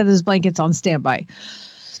I got those blankets on standby.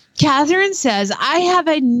 Catherine says, I have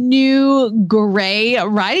a new gray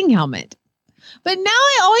riding helmet, but now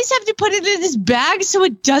I always have to put it in this bag so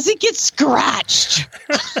it doesn't get scratched.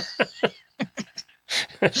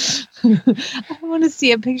 I want to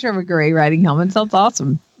see a picture of a gray riding helmet. Sounds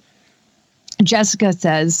awesome. Jessica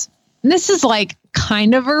says, and this is like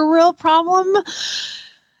kind of a real problem.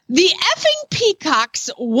 The effing peacocks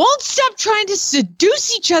won't stop trying to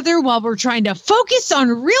seduce each other while we're trying to focus on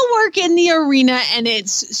real work in the arena, and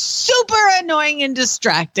it's super annoying and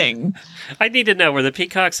distracting. I need to know, were the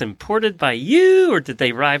peacocks imported by you, or did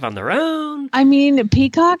they arrive on their own? I mean,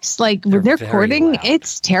 peacocks, like when they're very courting, loud.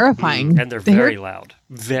 it's terrifying. And they're very loud.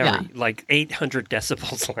 Like 800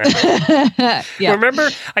 decibels loud. Yeah. Remember,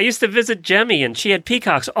 I used to visit Jemmy, and she had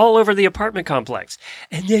peacocks all over the apartment complex,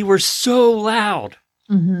 and they were so loud.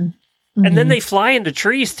 Mm-hmm. Mm-hmm. And then they fly into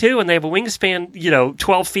trees, too, and they have a wingspan,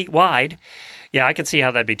 12 feet wide. Yeah, I can see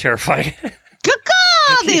how that'd be terrifying.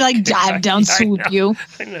 Caw-caw! They like dive down, swoop you.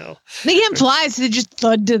 I know. They can't fly, so they just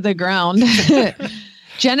thud to the ground.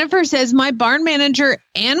 Jennifer says, my barn manager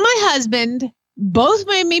and my husband both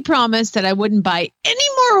made me promise that I wouldn't buy any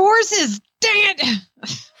more horses. Dang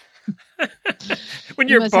it. When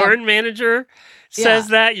your barn manager says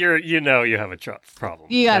that, you have a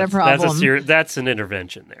problem. You got a problem. That's an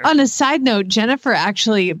intervention there. On a side note, Jennifer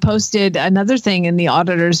actually posted another thing in the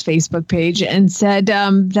auditor's Facebook page and said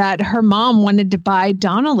that her mom wanted to buy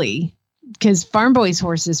Donnelly because Farm Boy's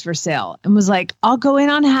horses for sale, and was like, I'll go in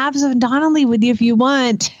on halves of Donnelly with you if you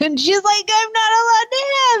want. And she's like, I'm not allowed to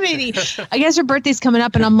have any. I guess her birthday's coming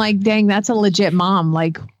up, and I'm like, dang, that's a legit mom.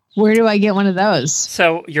 Like, where do I get one of those?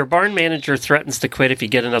 So your barn manager threatens to quit if you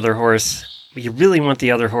get another horse. You really want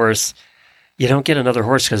the other horse. You don't get another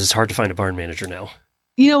horse because it's hard to find a barn manager now.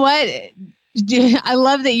 You know what? I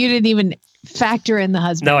love that you didn't even factor in the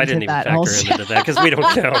husband. No, I didn't even factor into that because we don't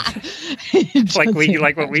count.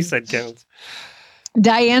 like what we said counts.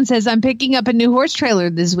 Diane says, I'm picking up a new horse trailer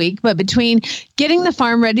this week, but between getting the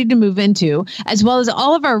farm ready to move into, as well as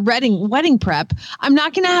all of our wedding prep, I'm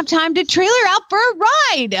not going to have time to trailer out for a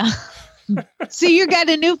ride. So you got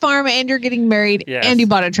a new farm and you're getting married and you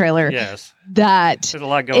bought a trailer. Yes. There's a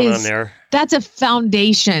lot going on there. That's a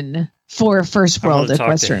foundation for first world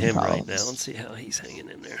equestrian. I'm going to talk to him right now and see how he's hanging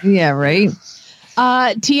in there. Yeah, right.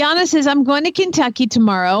 Tiana says, I'm going to Kentucky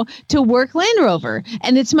tomorrow to work Land Rover,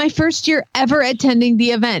 and it's my first year ever attending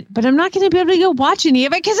the event, but I'm not going to be able to go watch any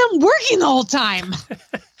of it because I'm working the whole time.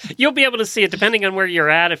 You'll be able to see it depending on where you're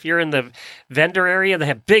at. If you're in the vendor area, they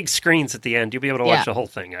have big screens at the end. You'll be able to watch the whole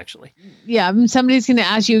thing, actually. Yeah, somebody's going to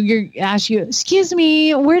ask you, excuse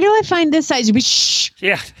me, where do I find this size? You'll be, shh.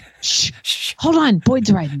 Yeah. Shh. Hold on.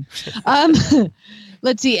 Boyd's riding.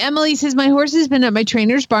 Let's see. Emily says, my horse has been at my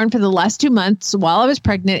trainer's barn for the last 2 months while I was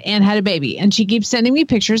pregnant and had a baby. And she keeps sending me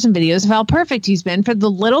pictures and videos of how perfect he's been for the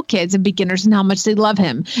little kids and beginners and how much they love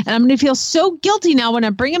him. And I'm going to feel so guilty now when I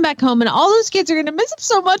bring him back home and all those kids are going to miss him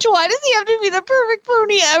so much. Why does he have to be the perfect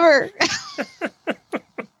pony ever?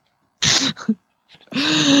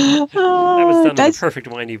 That was done in a perfect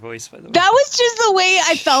whiny voice, by the way. That was just the way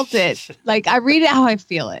I felt it. Like, I read it how I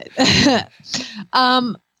feel it.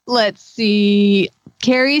 Let's see.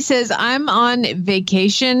 Carrie says, I'm on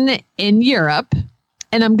vacation in Europe,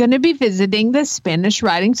 and I'm going to be visiting the Spanish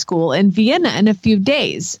riding school in Vienna in a few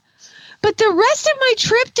days. But the rest of my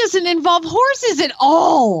trip doesn't involve horses at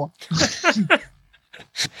all.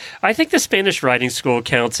 I think the Spanish riding school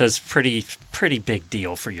counts as pretty big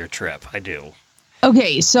deal for your trip. I do.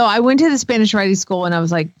 Okay, so I went to the Spanish riding school when I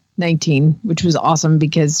was like 19, which was awesome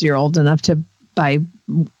because you're old enough to buy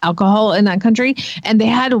alcohol in that country. And they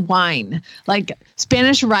had wine, like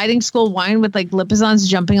Spanish riding school wine with like Lipizans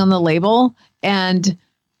jumping on the label. And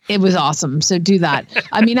it was awesome. So do that.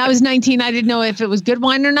 I mean, I was 19. I didn't know if it was good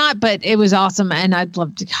wine or not, but it was awesome. And I'd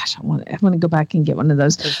love to, gosh, I want to go back and get one of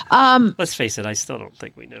those. Let's face it. I still don't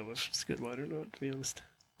think we know if it's good wine or not, to be honest.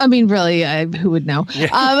 I mean, really, who would know? Yeah.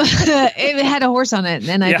 It had a horse on it,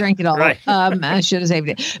 and I drank it all. Right. I should have saved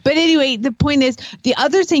it. But anyway, the point is, the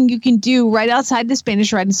other thing you can do right outside the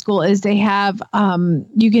Spanish riding school is they have,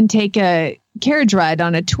 you can take a carriage ride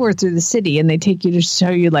on a tour through the city, and they take you to show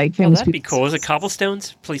you like famous that'd be people. cool. Is it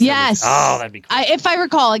cobblestones? Please. Yes. Oh, that'd be cool. If I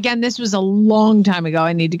recall, again, this was a long time ago.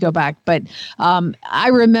 I need to go back, but I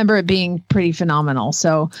remember it being pretty phenomenal.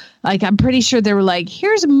 So, like, I'm pretty sure they were like,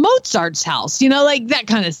 "Here's Mozart's house," like that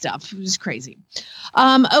kind of stuff. It was crazy.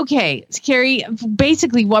 Okay, Carrie.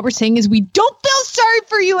 Basically, what we're saying is we don't feel sorry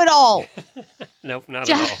for you at all. Nope, not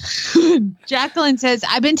at all. Jacqueline says,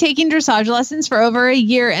 I've been taking dressage lessons for over a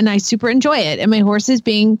year and I super enjoy it. And my horse is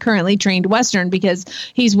being currently trained Western because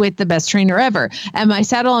he's with the best trainer ever. And my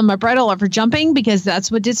saddle and my bridle are for jumping because that's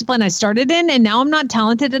what discipline I started in. And now I'm not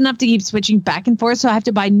talented enough to keep switching back and forth. So I have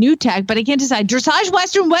to buy new tech, but I can't decide dressage,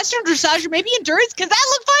 Western dressage, or maybe endurance because that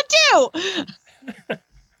looked fun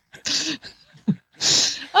too.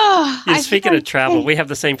 Speaking of travel, we have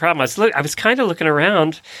the same problem. I was kind of looking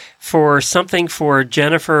around for something for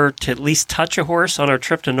Jennifer to at least touch a horse on our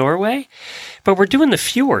trip to Norway, but we're doing the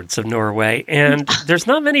fjords of Norway, and there's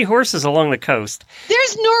not many horses along the coast.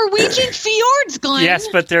 There's Norwegian fjords, Glenn. Yes,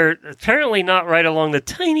 but they're apparently not right along the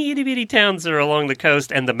tiny itty-bitty towns that are along the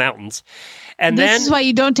coast and the mountains. And this is why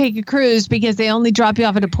you don't take a cruise, because they only drop you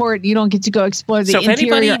off at a port. You don't get to go explore the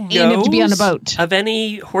interior and you have to be on a boat. Of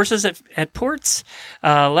any horses at ports,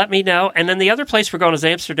 let me know. And then the other place we're going is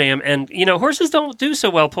Amsterdam. And, horses don't do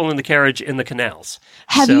so well pulling the carriage in the canals.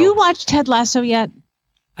 Have you watched Ted Lasso yet?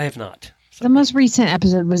 I have not. The most recent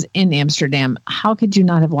episode was in Amsterdam. How could you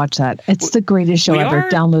not have watched that? It's the greatest show ever.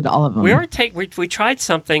 Download all of them. We tried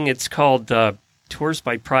something. It's called Tours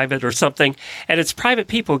by Private or something, and it's private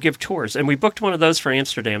people give tours, and we booked one of those for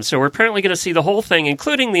Amsterdam. So we're apparently going to see the whole thing,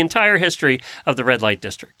 including the entire history of the red light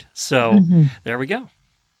district. So there we go.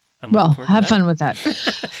 Well, have fun with that.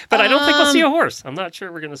 But I don't think we'll see a horse. I'm not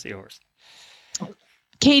sure we're going to see a horse.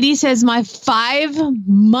 Katie says, my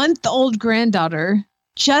 5-month-old granddaughter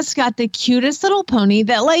just got the cutest little pony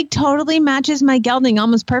that totally matches my gelding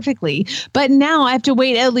almost perfectly. But now I have to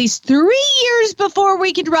wait at least 3 years before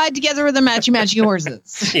we can ride together with the matchy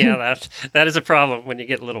horses. Yeah, that is a problem when you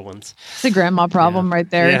get little ones. It's a grandma problem right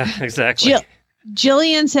there. Yeah, exactly.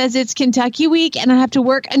 Jillian says it's Kentucky week and I have to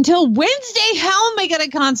work until Wednesday. How am I going to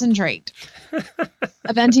concentrate?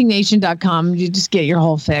 EventingNation.com. You just get your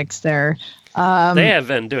whole fix there. They have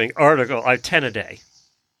been doing 10 a day.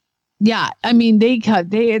 Yeah, I mean,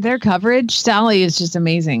 their coverage. Sally is just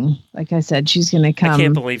amazing. Like I said, she's going to come. I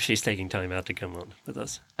can't believe she's taking time out to come on with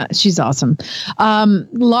us. She's awesome.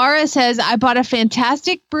 Laura says, I bought a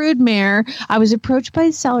fantastic brood mare. I was approached by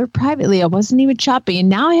the seller privately. I wasn't even shopping, and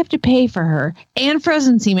now I have to pay for her and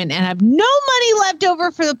frozen semen, and I have no money left over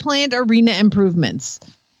for the planned arena improvements.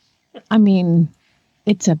 I mean,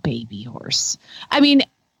 it's a baby horse. I mean,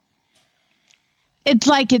 it's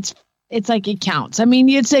like it counts. I mean,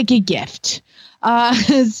 it's like a gift.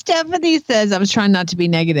 Stephanie says, I was trying not to be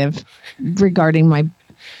negative regarding my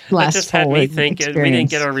last That just had me think experience. We didn't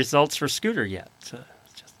get our results for Scooter yet. So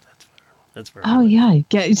that's where Oh, yeah.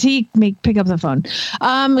 Pick up the phone.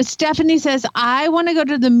 Stephanie says, I want to go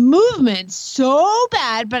to the movement so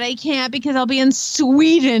bad, but I can't because I'll be in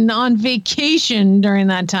Sweden on vacation during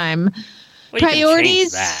that time. Well, you can Priorities,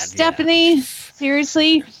 change that, Stephanie? Yeah.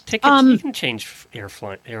 Seriously? Tickets, you can change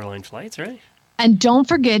airline flights, right? And don't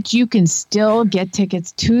forget, you can still get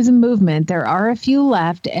tickets to the movement. There are a few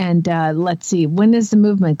left. And let's see. When is the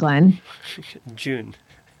movement, Glenn? June.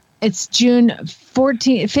 It's June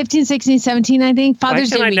 14, 15, 16, 17, I think. Father's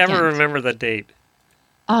Day weekend. I never remember the date?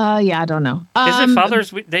 Yeah, I don't know. Is it Father's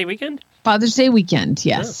Day weekend? Father's Day weekend,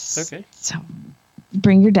 yes. Oh, okay. So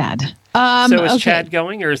bring your dad. So is Chad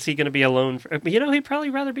going, or is he going to be alone? He'd probably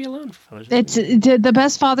rather be alone for Father's Day. It's the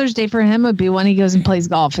best Father's Day for him would be when he goes and plays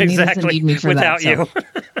golf, and he doesn't need me for without that. you.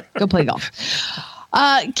 So go play golf.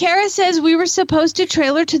 Kara says we were supposed to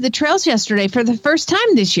trailer to the trails yesterday for the first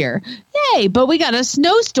time this year. Yay, but we got a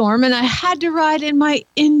snowstorm and I had to ride in my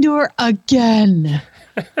indoor again.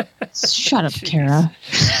 Shut up, Kara.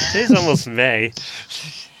 Today's almost May.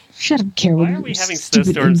 Shut up, Kara. Why are we having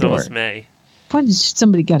snowstorms almost May? Why does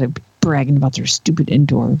somebody got to be bragging about their stupid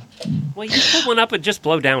indoor? Well, you put one up and just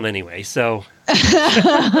blow down anyway, so.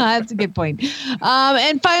 That's a good point.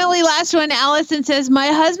 And finally, last one, Allison says, my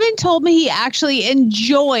husband told me he actually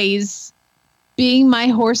enjoys being my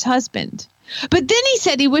horse husband. But then he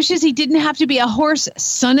said he wishes he didn't have to be a horse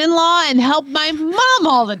son-in-law and help my mom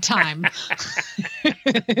all the time.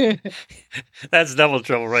 That's double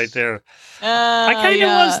trouble right there. I kind of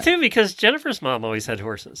was too, because Jennifer's mom always had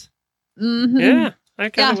horses. Mm-hmm. Yeah, I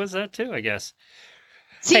kind of was that too, I guess.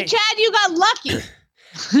 See, Hey. Chad, you got lucky.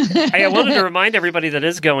 Hey, I wanted to remind everybody that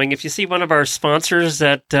is going, if you see one of our sponsors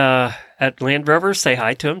at Land Rover, say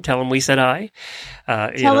hi to them. Tell them we said hi.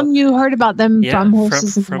 Tell them you heard about them from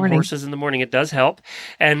Horses in the Morning. Horses in the Morning. It does help.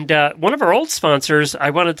 And one of our old sponsors, I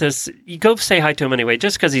wanted to you go say hi to him anyway,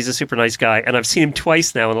 just because he's a super nice guy. And I've seen him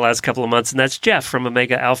twice now in the last couple of months, and that's Jeff from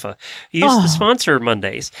Omega Alpha. He used to sponsor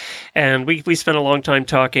Mondays. And we spent a long time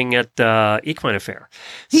talking at Equine Affair.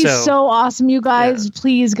 He's so awesome, you guys. Yeah.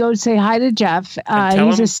 Please go say hi to Jeff.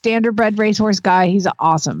 He's a standardbred racehorse guy. He's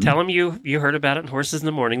awesome. Tell him you heard about it in Horses in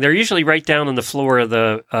the Morning. They're usually right down on the floor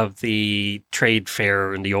of the trade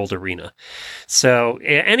fair in the old arena. So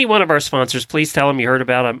any one of our sponsors, please tell them you heard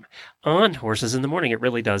about them on Horses in the Morning. It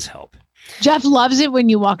really does help. Jeff loves it when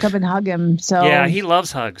you walk up and hug him. So yeah, he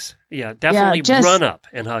loves hugs. Yeah, definitely run up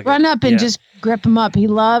and hug him. Run up and just grip him up. He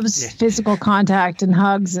loves physical contact and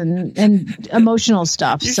hugs and emotional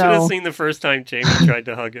stuff. You should have seen the first time Jamie tried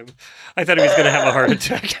to hug him. I thought he was going to have a heart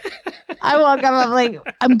attack. I walk up, I'm like,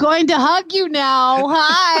 I'm going to hug you now.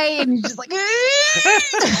 Hi. And he's just like,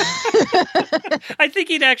 I think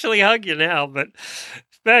he'd actually hug you now, but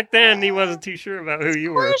back then he wasn't too sure about who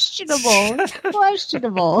you were.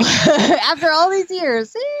 Questionable. After all these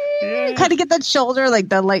years, kind of get that shoulder like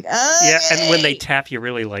that, like, yeah, and when they tap you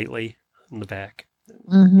really lightly in the back.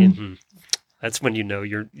 Mm-hmm. Mm-hmm. That's when you know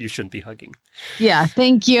you shouldn't be hugging. Yeah,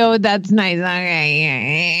 thank you. That's nice.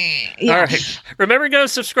 Okay. Yeah. All right. Remember to go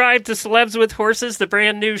subscribe to Celebs with Horses, the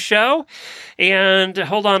brand new show. And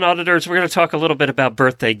hold on, auditors, we're going to talk a little bit about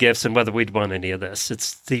birthday gifts and whether we'd want any of this.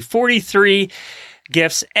 It's the 43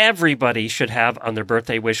 gifts everybody should have on their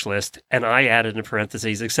birthday wish list. And I added in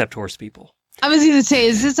parentheses, except horse people. I was going to say,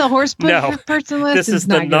 is this a horse person list? This is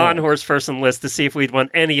the non-horse person list to see if we'd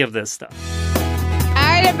want any of this stuff. All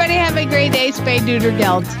right, everybody, have a great day. Spay, neuter,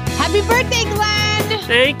 geld. Happy birthday, Glenn!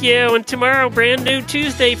 Thank you. And tomorrow, brand new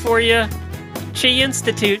Tuesday for you. Chi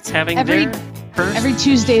Institute's having their first. Every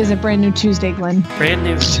Tuesday is a brand new Tuesday, Glenn. Brand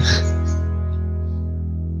new.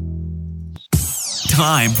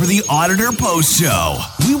 Time for the Auditor Post Show.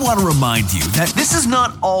 We want to remind you that this is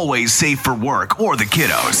not always safe for work or the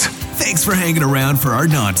kiddos. Thanks for hanging around for our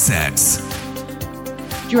nonsense.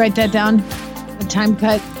 Did you write that down? A time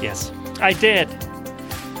cut? Yes, I did.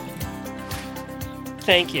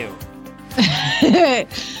 Thank you. I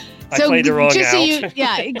played the wrong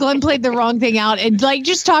out. Glenn played the wrong thing out and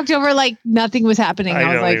just talked over like nothing was happening.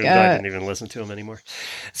 I didn't even listen to him anymore.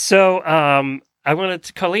 So I wanted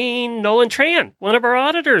to Colleen Nolan Tran, one of our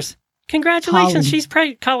auditors. Congratulations.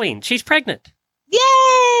 Colleen. She's pregnant.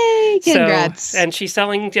 Yay! Congrats. And she's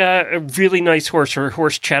selling a really nice horse, her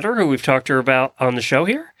horse Cheddar, who we've talked to her about on the show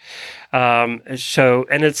here. And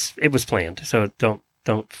it was planned. So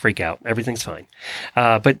don't freak out. Everything's fine.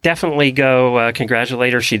 But definitely go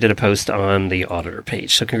congratulate her. She did a post on the auditor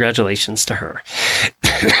page. So congratulations to her.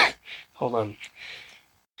 Hold on.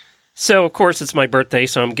 So, of course, it's my birthday,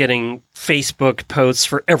 so I'm getting Facebook posts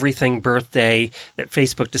for everything birthday that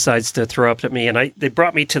Facebook decides to throw up at me. And they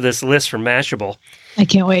brought me to this list from Mashable. I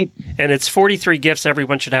can't wait. And it's 43 gifts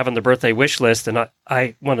everyone should have on the birthday wish list. And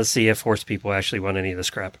I want to see if horse people actually want any of this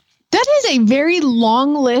crap. That is a very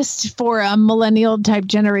long list for a millennial type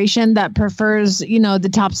generation that prefers, the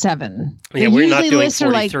top 7. Yeah, we're not doing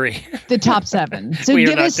 43. The top 7. So we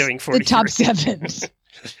give are not us doing 43. The top 7.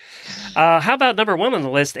 How about number 1 on the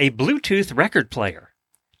list, a Bluetooth record player?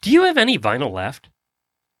 Do you have any vinyl left?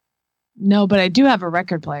 No, but I do have a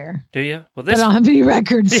record player. Do you? Well, I don't have any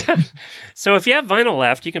records. Yeah. So if you have vinyl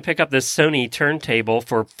left, you can pick up this Sony turntable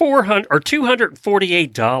for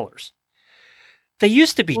 $248. They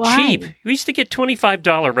used to be cheap. We used to get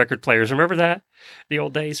 $25 record players. Remember that? The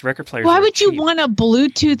old days, record players. Why would cheap. you want a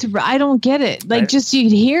Bluetooth? I don't get it. Just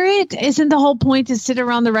you'd hear it. Isn't the whole point to sit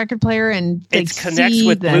around the record player and it connects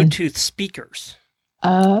with Bluetooth speakers?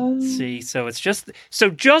 See, so it's just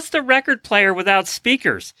the record player without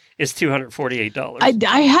speakers is $248.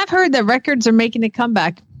 I have heard that records are making a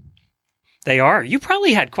comeback. They are. You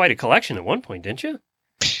probably had quite a collection at one point, didn't you?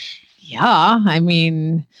 Yeah, I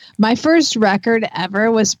mean, my first record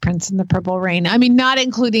ever was Prince and the Purple Rain. I mean, not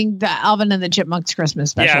including the Alvin and the Chipmunks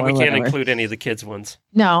Christmas special. Yeah, we or can't whatever. include any of the kids' ones.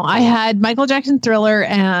 No, I had Michael Jackson Thriller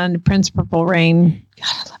and Prince Purple Rain. God,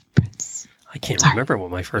 I love Prince. I can't remember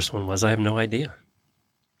what my first one was. I have no idea.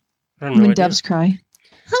 I have no When idea. Doves Cry.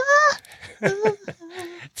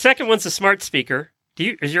 Second one's a smart speaker.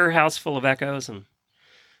 Is your house full of echoes and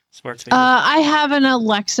smart speakers? I have an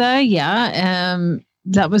Alexa. Yeah.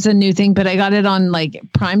 That was a new thing, but I got it on like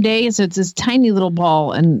Prime Day. So it's this tiny little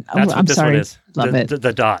ball. And That's what I'm this sorry. one is. Love it.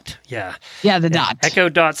 The Dot. Yeah. Yeah, the Dot. Echo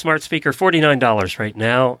Dot smart speaker, $49 right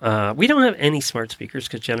now. We don't have any smart speakers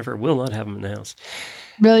because Jennifer will not have them in the house.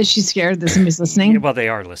 Really? She's scared that somebody's listening? Yeah, well, they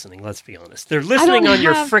are listening. Let's be honest. They're listening on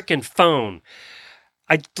your frickin' phone.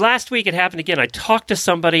 Last week it happened again. I talked to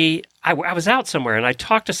somebody. I was out somewhere and I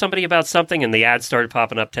talked to somebody about something and the ad started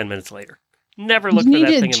popping up 10 minutes later. Never looked for that thing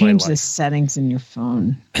in my life. You need to change the settings in your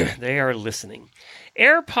phone. They are listening.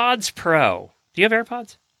 AirPods Pro. Do you have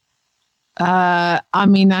AirPods? I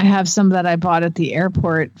mean, I have some that I bought at the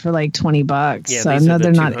airport for like $20. Yeah, so these no, are the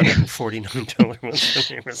they're not. $249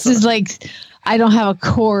 ones. This is like, I don't have a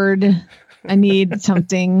cord. I need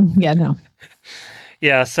something. Yeah, no.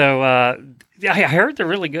 Yeah, so I heard they're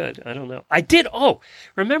really good. I don't know. I did. Oh,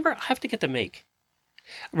 remember, I have to get the make.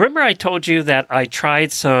 Remember I told you that I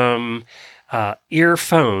tried some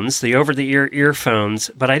earphones, the over-the-ear earphones,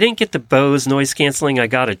 but I didn't get the Bose noise canceling. I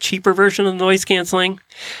got a cheaper version of the noise canceling,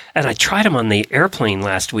 and I tried them on the airplane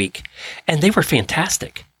last week, and they were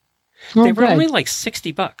fantastic. Oh, they were good. only like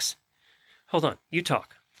 $60. Hold on, you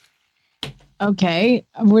talk. Okay.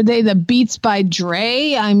 Were they the Beats by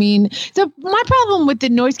Dre? I mean, my problem with the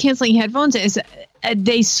noise canceling headphones is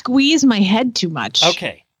they squeeze my head too much.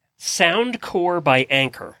 Okay. Soundcore by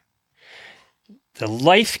Anchor. The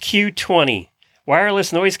Life Q20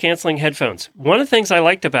 wireless noise canceling headphones. One of the things I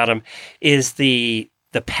liked about them is the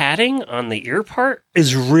padding on the ear part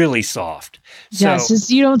is really soft.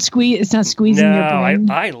 Yes, you don't squeeze. It's not squeezing your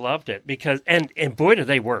brain. I loved it because and boy do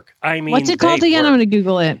they work. I mean, what's it called again? I'm going to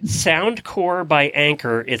Google it. Soundcore by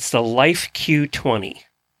Anchor. It's the Life Q20.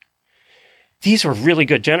 These were really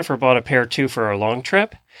good. Jennifer bought a pair too for our long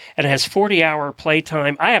trip, and it has 40-hour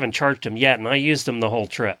playtime. I haven't charged them yet, and I used them the whole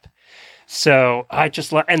trip. So I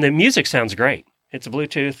just and the music sounds great. It's a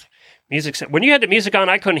Bluetooth music. When you had the music on,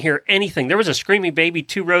 I couldn't hear anything. There was a screaming baby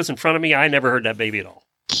 2 rows in front of me. I never heard that baby at all.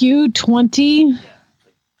 Q20.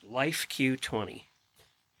 Life Q20.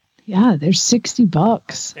 Yeah, they're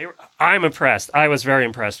 $60. I'm impressed. I was very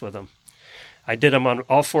impressed with them. I did them on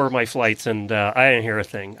all 4 of my flights, and I didn't hear a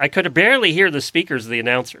thing. I could barely hear the speakers of the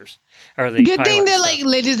announcers. Or the Good thing they're like,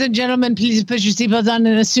 ladies and gentlemen, please put your seatbelts on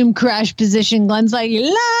and assume crash position. Glenn's like,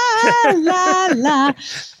 la, la, la.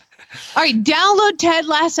 All right, download Ted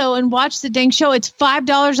Lasso and watch the dang show. It's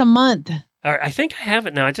 $5 a month. All right, I think I have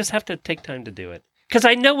it now. I just have to take time to do it. Because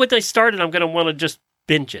I know when they started, I'm going to want to just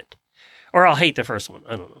binge it. Or I'll hate the first one.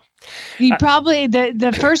 I don't know. You probably,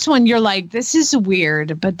 the first one, you're like, this is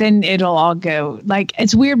weird. But then it'll all go. Like,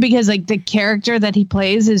 it's weird because like the character that he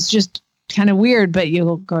plays is just kind of weird, but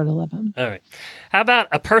you'll grow to love him. All right. How about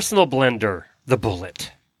a personal blender, the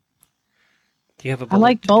Bullet? Do you have a Bullet? I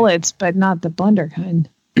like bullets, but not the blender kind.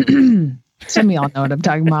 Some of y'all know what I'm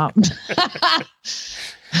talking about.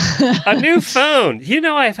 A new phone. You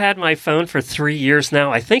know, I've had my phone for 3 years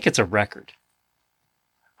now. I think it's a record.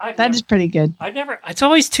 That is pretty good. It's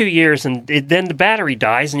always 2 years, and then the battery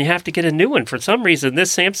dies, and you have to get a new one. For some reason,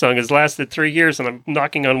 this Samsung has lasted 3 years, and I'm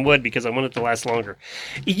knocking on wood because I want it to last longer.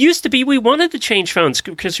 It used to be we wanted to change phones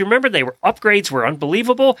because remember, upgrades were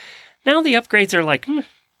unbelievable. Now the upgrades are like,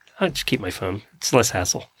 I'll just keep my phone. It's less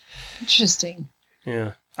hassle. Interesting.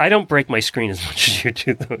 Yeah. I don't break my screen as much as you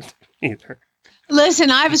do, though, either. Listen,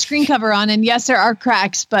 I have a screen cover on, and yes, there are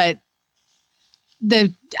cracks, but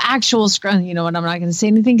the actual screen, you know what? I'm not going to say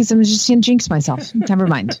anything because I'm just going to jinx myself. Never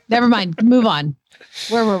mind. Move on.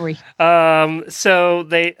 Where were we? So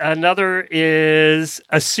another is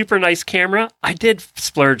a super nice camera. I did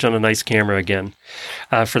splurge on a nice camera again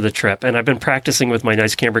for the trip, and I've been practicing with my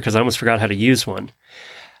nice camera because I almost forgot how to use one.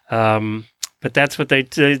 But that's what they're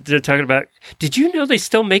talking about. Did you know they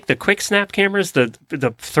still make the quick snap cameras,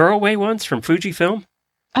 the throwaway ones from Fujifilm?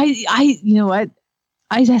 You know what?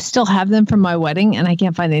 I still have them from my wedding, and I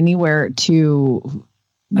can't find anywhere to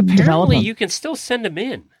develop Apparently, them. you can still send them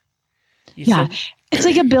in. You Yeah. said- It's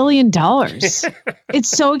like $1 billion. It's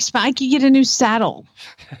so expensive. I could get a new saddle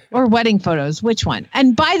or wedding photos. Which one?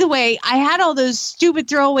 And by the way, I had all those stupid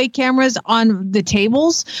throwaway cameras on the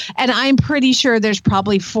tables, and I'm pretty sure there's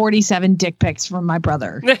probably 47 dick pics from my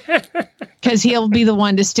brother because he'll be the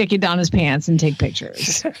one to stick it down his pants and take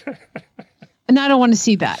pictures. And I don't want to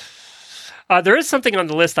see that. There is something on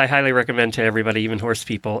the list I highly recommend to everybody, even horse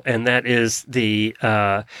people, and that is the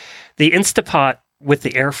Instapot with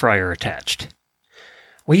the air fryer attached.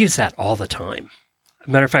 We use that all the time.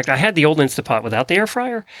 Matter of fact, I had the old Instapot without the air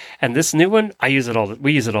fryer, and this new one, we use it all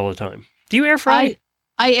the time. Do you air fry?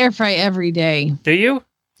 I air fry every day. Do you?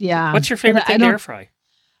 Yeah. What's your favorite thing to air fry?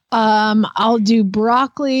 I'll do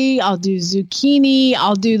broccoli. I'll do zucchini.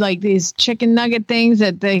 I'll do like these chicken nugget things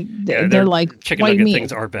that they're like chicken white nugget meat.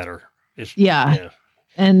 things are better. Yeah.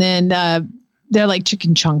 And then they're like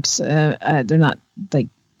chicken chunks. They're not like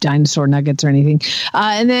dinosaur nuggets or anything.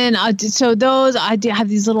 And then I have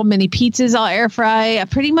these little mini pizzas I'll air fry.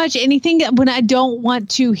 Pretty much anything when I don't want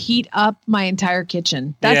to heat up my entire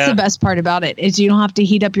kitchen. That's the best part about it is you don't have to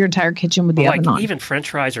heat up your entire kitchen with the oven on. Even French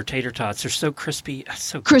fries or tater tots, they're so crispy.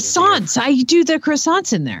 So croissants. I do the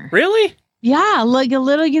croissants in there. Really? Yeah, like a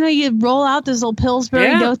little. You roll out those little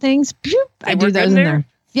Pillsbury dough things. I do those in there.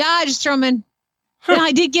 Yeah, I just throw them in. Huh. Yeah,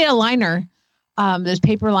 I did get a liner. Those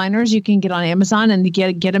paper liners you can get on Amazon and you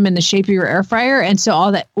get them in the shape of your air fryer. And so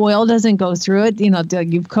all that oil doesn't go through it, that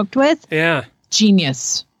you've cooked with. Yeah.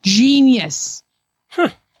 Genius. Huh.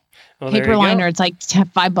 Well, paper liner, it's like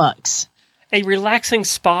 $5. A relaxing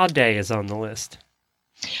spa day is on the list.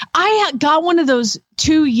 I got one of those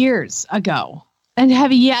 2 years ago and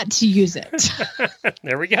have yet to use it.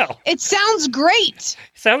 There we go. It sounds great.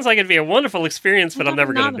 Sounds like it'd be a wonderful experience, but I'm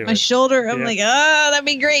never going to do it. My shoulder, I'm like, that'd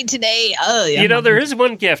be great today. Oh, yeah. There is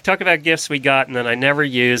one gift. Talk about gifts we got and then I never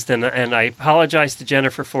used, and I apologize to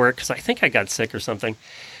Jennifer for it because I think I got sick or something.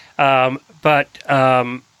 But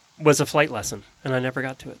was a flight lesson, and I never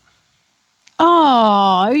got to it.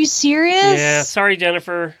 Oh, are you serious? Yeah, sorry,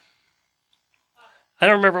 Jennifer. I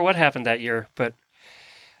don't remember what happened that year, but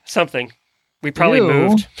something. We probably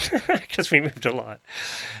moved because we moved a lot.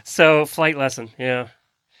 So flight lesson, yeah.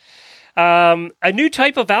 A new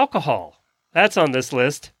type of alcohol. That's on this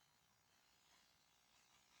list.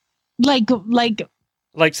 Like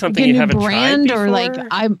something you haven't brand tried before? Or like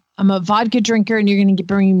I'm a vodka drinker and you're going to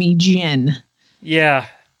bring me gin. Yeah.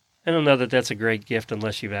 I don't know that that's a great gift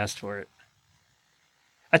unless you've asked for it.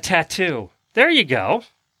 A tattoo. There you go.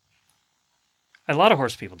 A lot of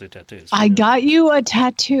horse people do tattoos. I got you a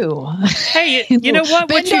tattoo. Hey, you know what?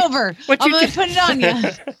 Bend over. I'm going to put it on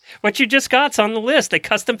you. What you just got's on the list. A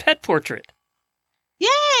custom pet portrait.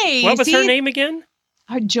 Yay! What was her name again?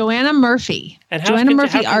 Joanna Murphy. And how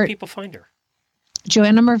can people find her?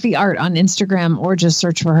 Joanna Murphy Art on Instagram or just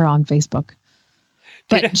search for her on Facebook.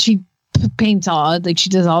 But she paints she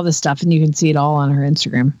does all this stuff and you can see it all on her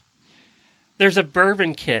Instagram. There's a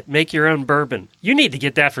bourbon kit. Make your own bourbon. You need to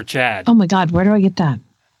get that for Chad. Oh my God, where do I get that?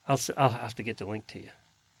 I'll have to get the link to you.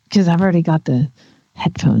 Because I've already got the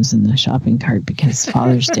headphones in the shopping cart because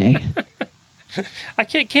Father's Day. I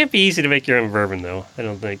can't be easy to make your own bourbon though. I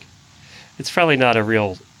don't think. It's probably not a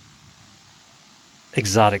real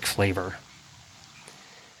exotic flavor.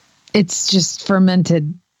 It's just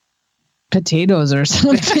fermented potatoes or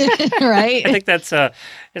something, right? I think that's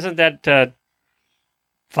isn't that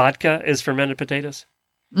vodka is fermented potatoes?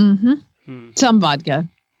 Mm-hmm. Some vodka.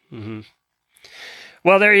 Mm-hmm.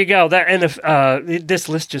 Well, there you go. This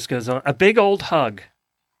list just goes on. A big old hug.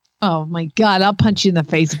 Oh my God! I'll punch you in the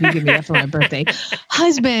face if you give me that for my birthday.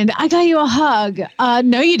 Husband, I got you a hug.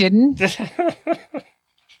 No, you didn't. That's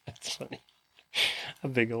funny. A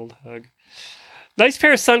big old hug. Nice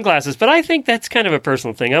pair of sunglasses, but I think that's kind of a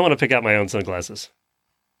personal thing. I want to pick out my own sunglasses.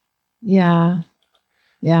 Yeah,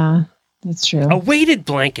 that's true. A weighted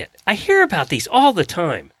blanket. I hear about these all the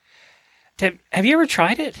time. Have you ever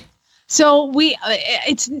tried it? So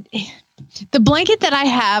it's the blanket that I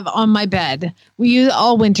have on my bed. We use it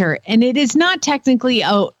all winter, and it is not technically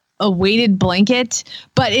a weighted blanket,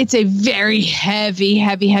 but it's a very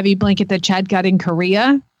heavy blanket that Chad got in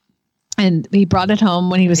Korea, and he brought it home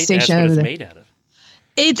when he was stationed over there. Made out of.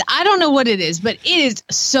 I don't know what it is, but it is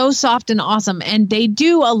so soft and awesome. And they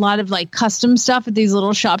do a lot of like custom stuff at these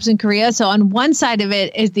little shops in Korea. So on one side of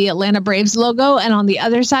it is the Atlanta Braves logo. And on the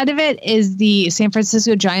other side of it is the San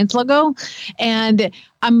Francisco Giants logo. And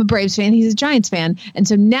I'm a Braves fan. He's a Giants fan. And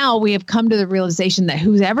so now we have come to the realization that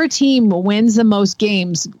whoever team wins the most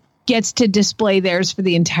games gets to display theirs for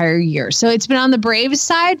the entire year. So it's been on the Braves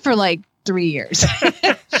side for like 3 years.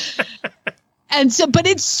 And so, but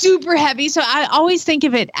it's super heavy. So I always think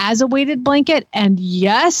of it as a weighted blanket. And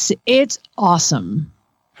yes, it's awesome.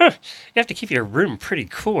 Huh. You have to keep your room pretty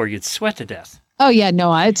cool or you'd sweat to death. Oh, yeah.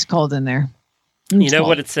 No, it's cold in there. You know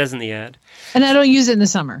what it says in the ad? And I don't use it in the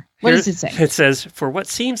summer. What does it say? It says, for what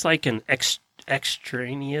seems like an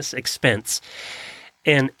extraneous expense,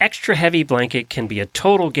 an extra heavy blanket can be a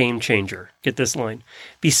total game changer. Get this line.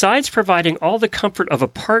 Besides providing all the comfort of a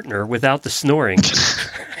partner without the snoring,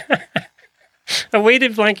 a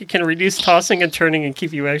weighted blanket can reduce tossing and turning and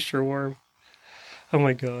keep you extra warm. Oh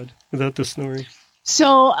my God, without the snoring.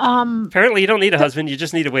 So, apparently you don't need a husband, you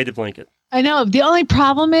just need a weighted blanket. I know. The only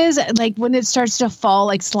problem is like when it starts to fall,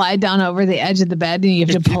 like slide down over the edge of the bed and you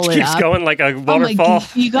have to pull it up. It keeps going like a waterfall.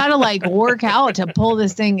 You got to like work out to pull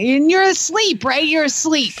this thing and you're asleep, right? You're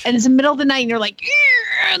asleep and it's the middle of the night and you're like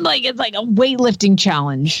it's like a weightlifting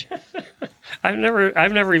challenge. I've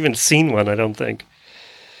never even seen one. I don't think.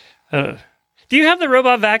 Do you have the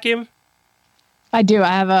robot vacuum? I do.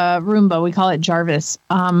 I have a Roomba. We call it Jarvis.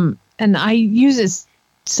 And I use it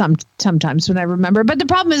sometimes when I remember. But the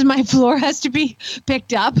problem is my floor has to be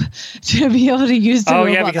picked up to be able to use the robot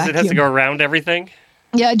because vacuum. It has to go around everything?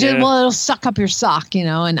 Yeah, well, it'll suck up your sock,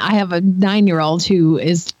 and I have a 9-year-old who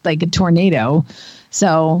is like a tornado.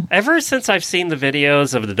 So ever since I've seen the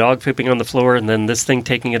videos of the dog pooping on the floor and then this thing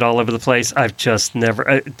taking it all over the place, I've just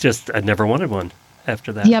never wanted one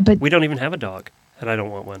after that. Yeah, but we don't even have a dog, and I don't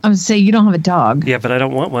want one. I would say you don't have a dog. Yeah, but I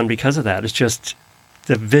don't want one because of that. It's just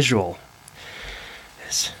the visual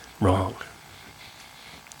is wrong.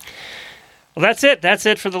 Well, that's it. That's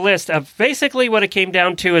it for the list. Basically, what it came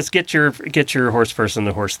down to is get your horse person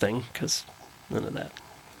the horse thing, because none of that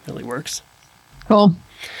really works. Cool.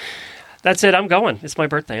 That's it. I'm going. It's my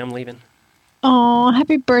birthday. I'm leaving. Oh,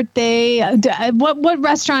 happy birthday! What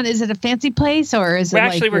restaurant is it? A fancy place or is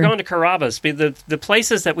it? We're going to Carrabba's. The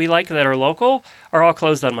places that we like that are local are all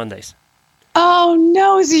closed on Mondays. Oh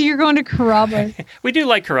no! So you're going to Carrabba's? We do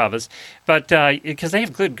like Carrabba's, but because they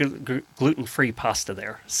have gluten-free pasta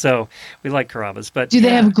there, so we like Carrabba's. But do they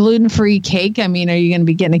have gluten-free cake? I mean, are you going to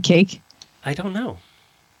be getting a cake? I don't know.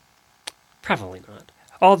 Probably not.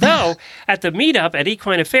 Although at the meetup at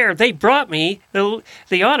Equine Affair, they brought me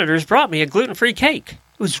the auditors brought me a gluten-free cake.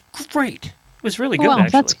 It was great. It was really good. Wow,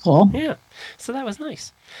 actually. That's cool. Yeah, so that was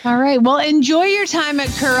nice. All right. Well, enjoy your time at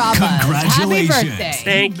Carrabba's. Congratulations. Happy birthday.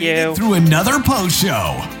 Thank you. Through another post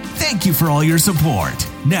show. Thank you for all your support.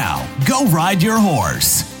 Now, go ride your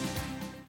horse.